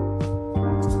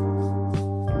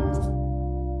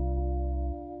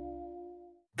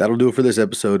 That'll do it for this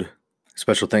episode.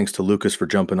 Special thanks to Lukas for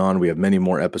jumping on. We have many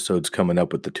more episodes coming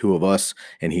up with the two of us,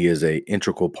 and he is an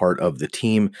integral part of the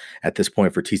team. At this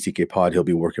point for TCK Pod, he'll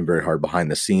be working very hard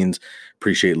behind the scenes.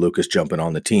 Appreciate Lukas jumping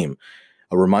on the team.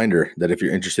 A reminder that if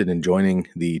you're interested in joining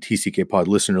the TCK Pod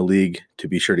Listener League, to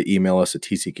be sure to email us at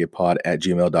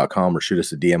tckpod@gmail.com or shoot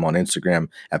us a DM on Instagram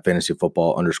at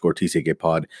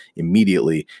fantasyfootball_TCK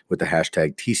immediately with the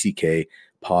hashtag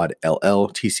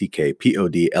TCKPodLL,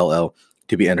 TCKPodLL,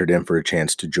 to be entered in for a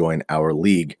chance to join our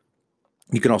league.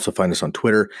 You can also find us on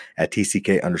Twitter at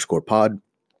TCK_pod,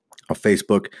 on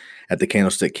Facebook at the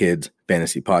Candlestick Kids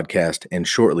Fantasy Podcast, and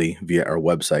shortly via our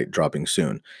website dropping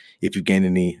soon. If you've gained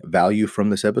any value from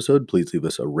this episode, please leave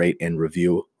us a rate and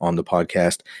review on the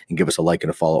podcast and give us a like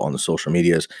and a follow on the social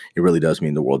medias. It really does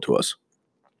mean the world to us.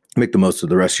 Make the most of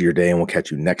the rest of your day, and we'll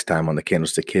catch you next time on the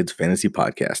Candlestick Kids Fantasy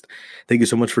Podcast. Thank you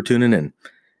so much for tuning in.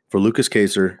 For Lukas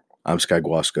Kacer, I'm Sky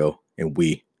Guasco, and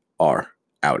we are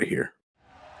out of here.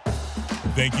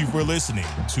 Thank you for listening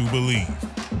to Believe.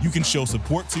 You can show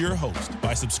support to your host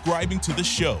by subscribing to the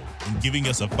show and giving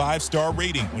us a 5-star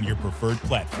rating on your preferred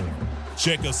platform.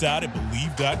 Check us out at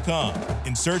Believe.com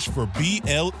and search for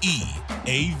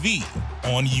BLEAV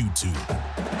on YouTube.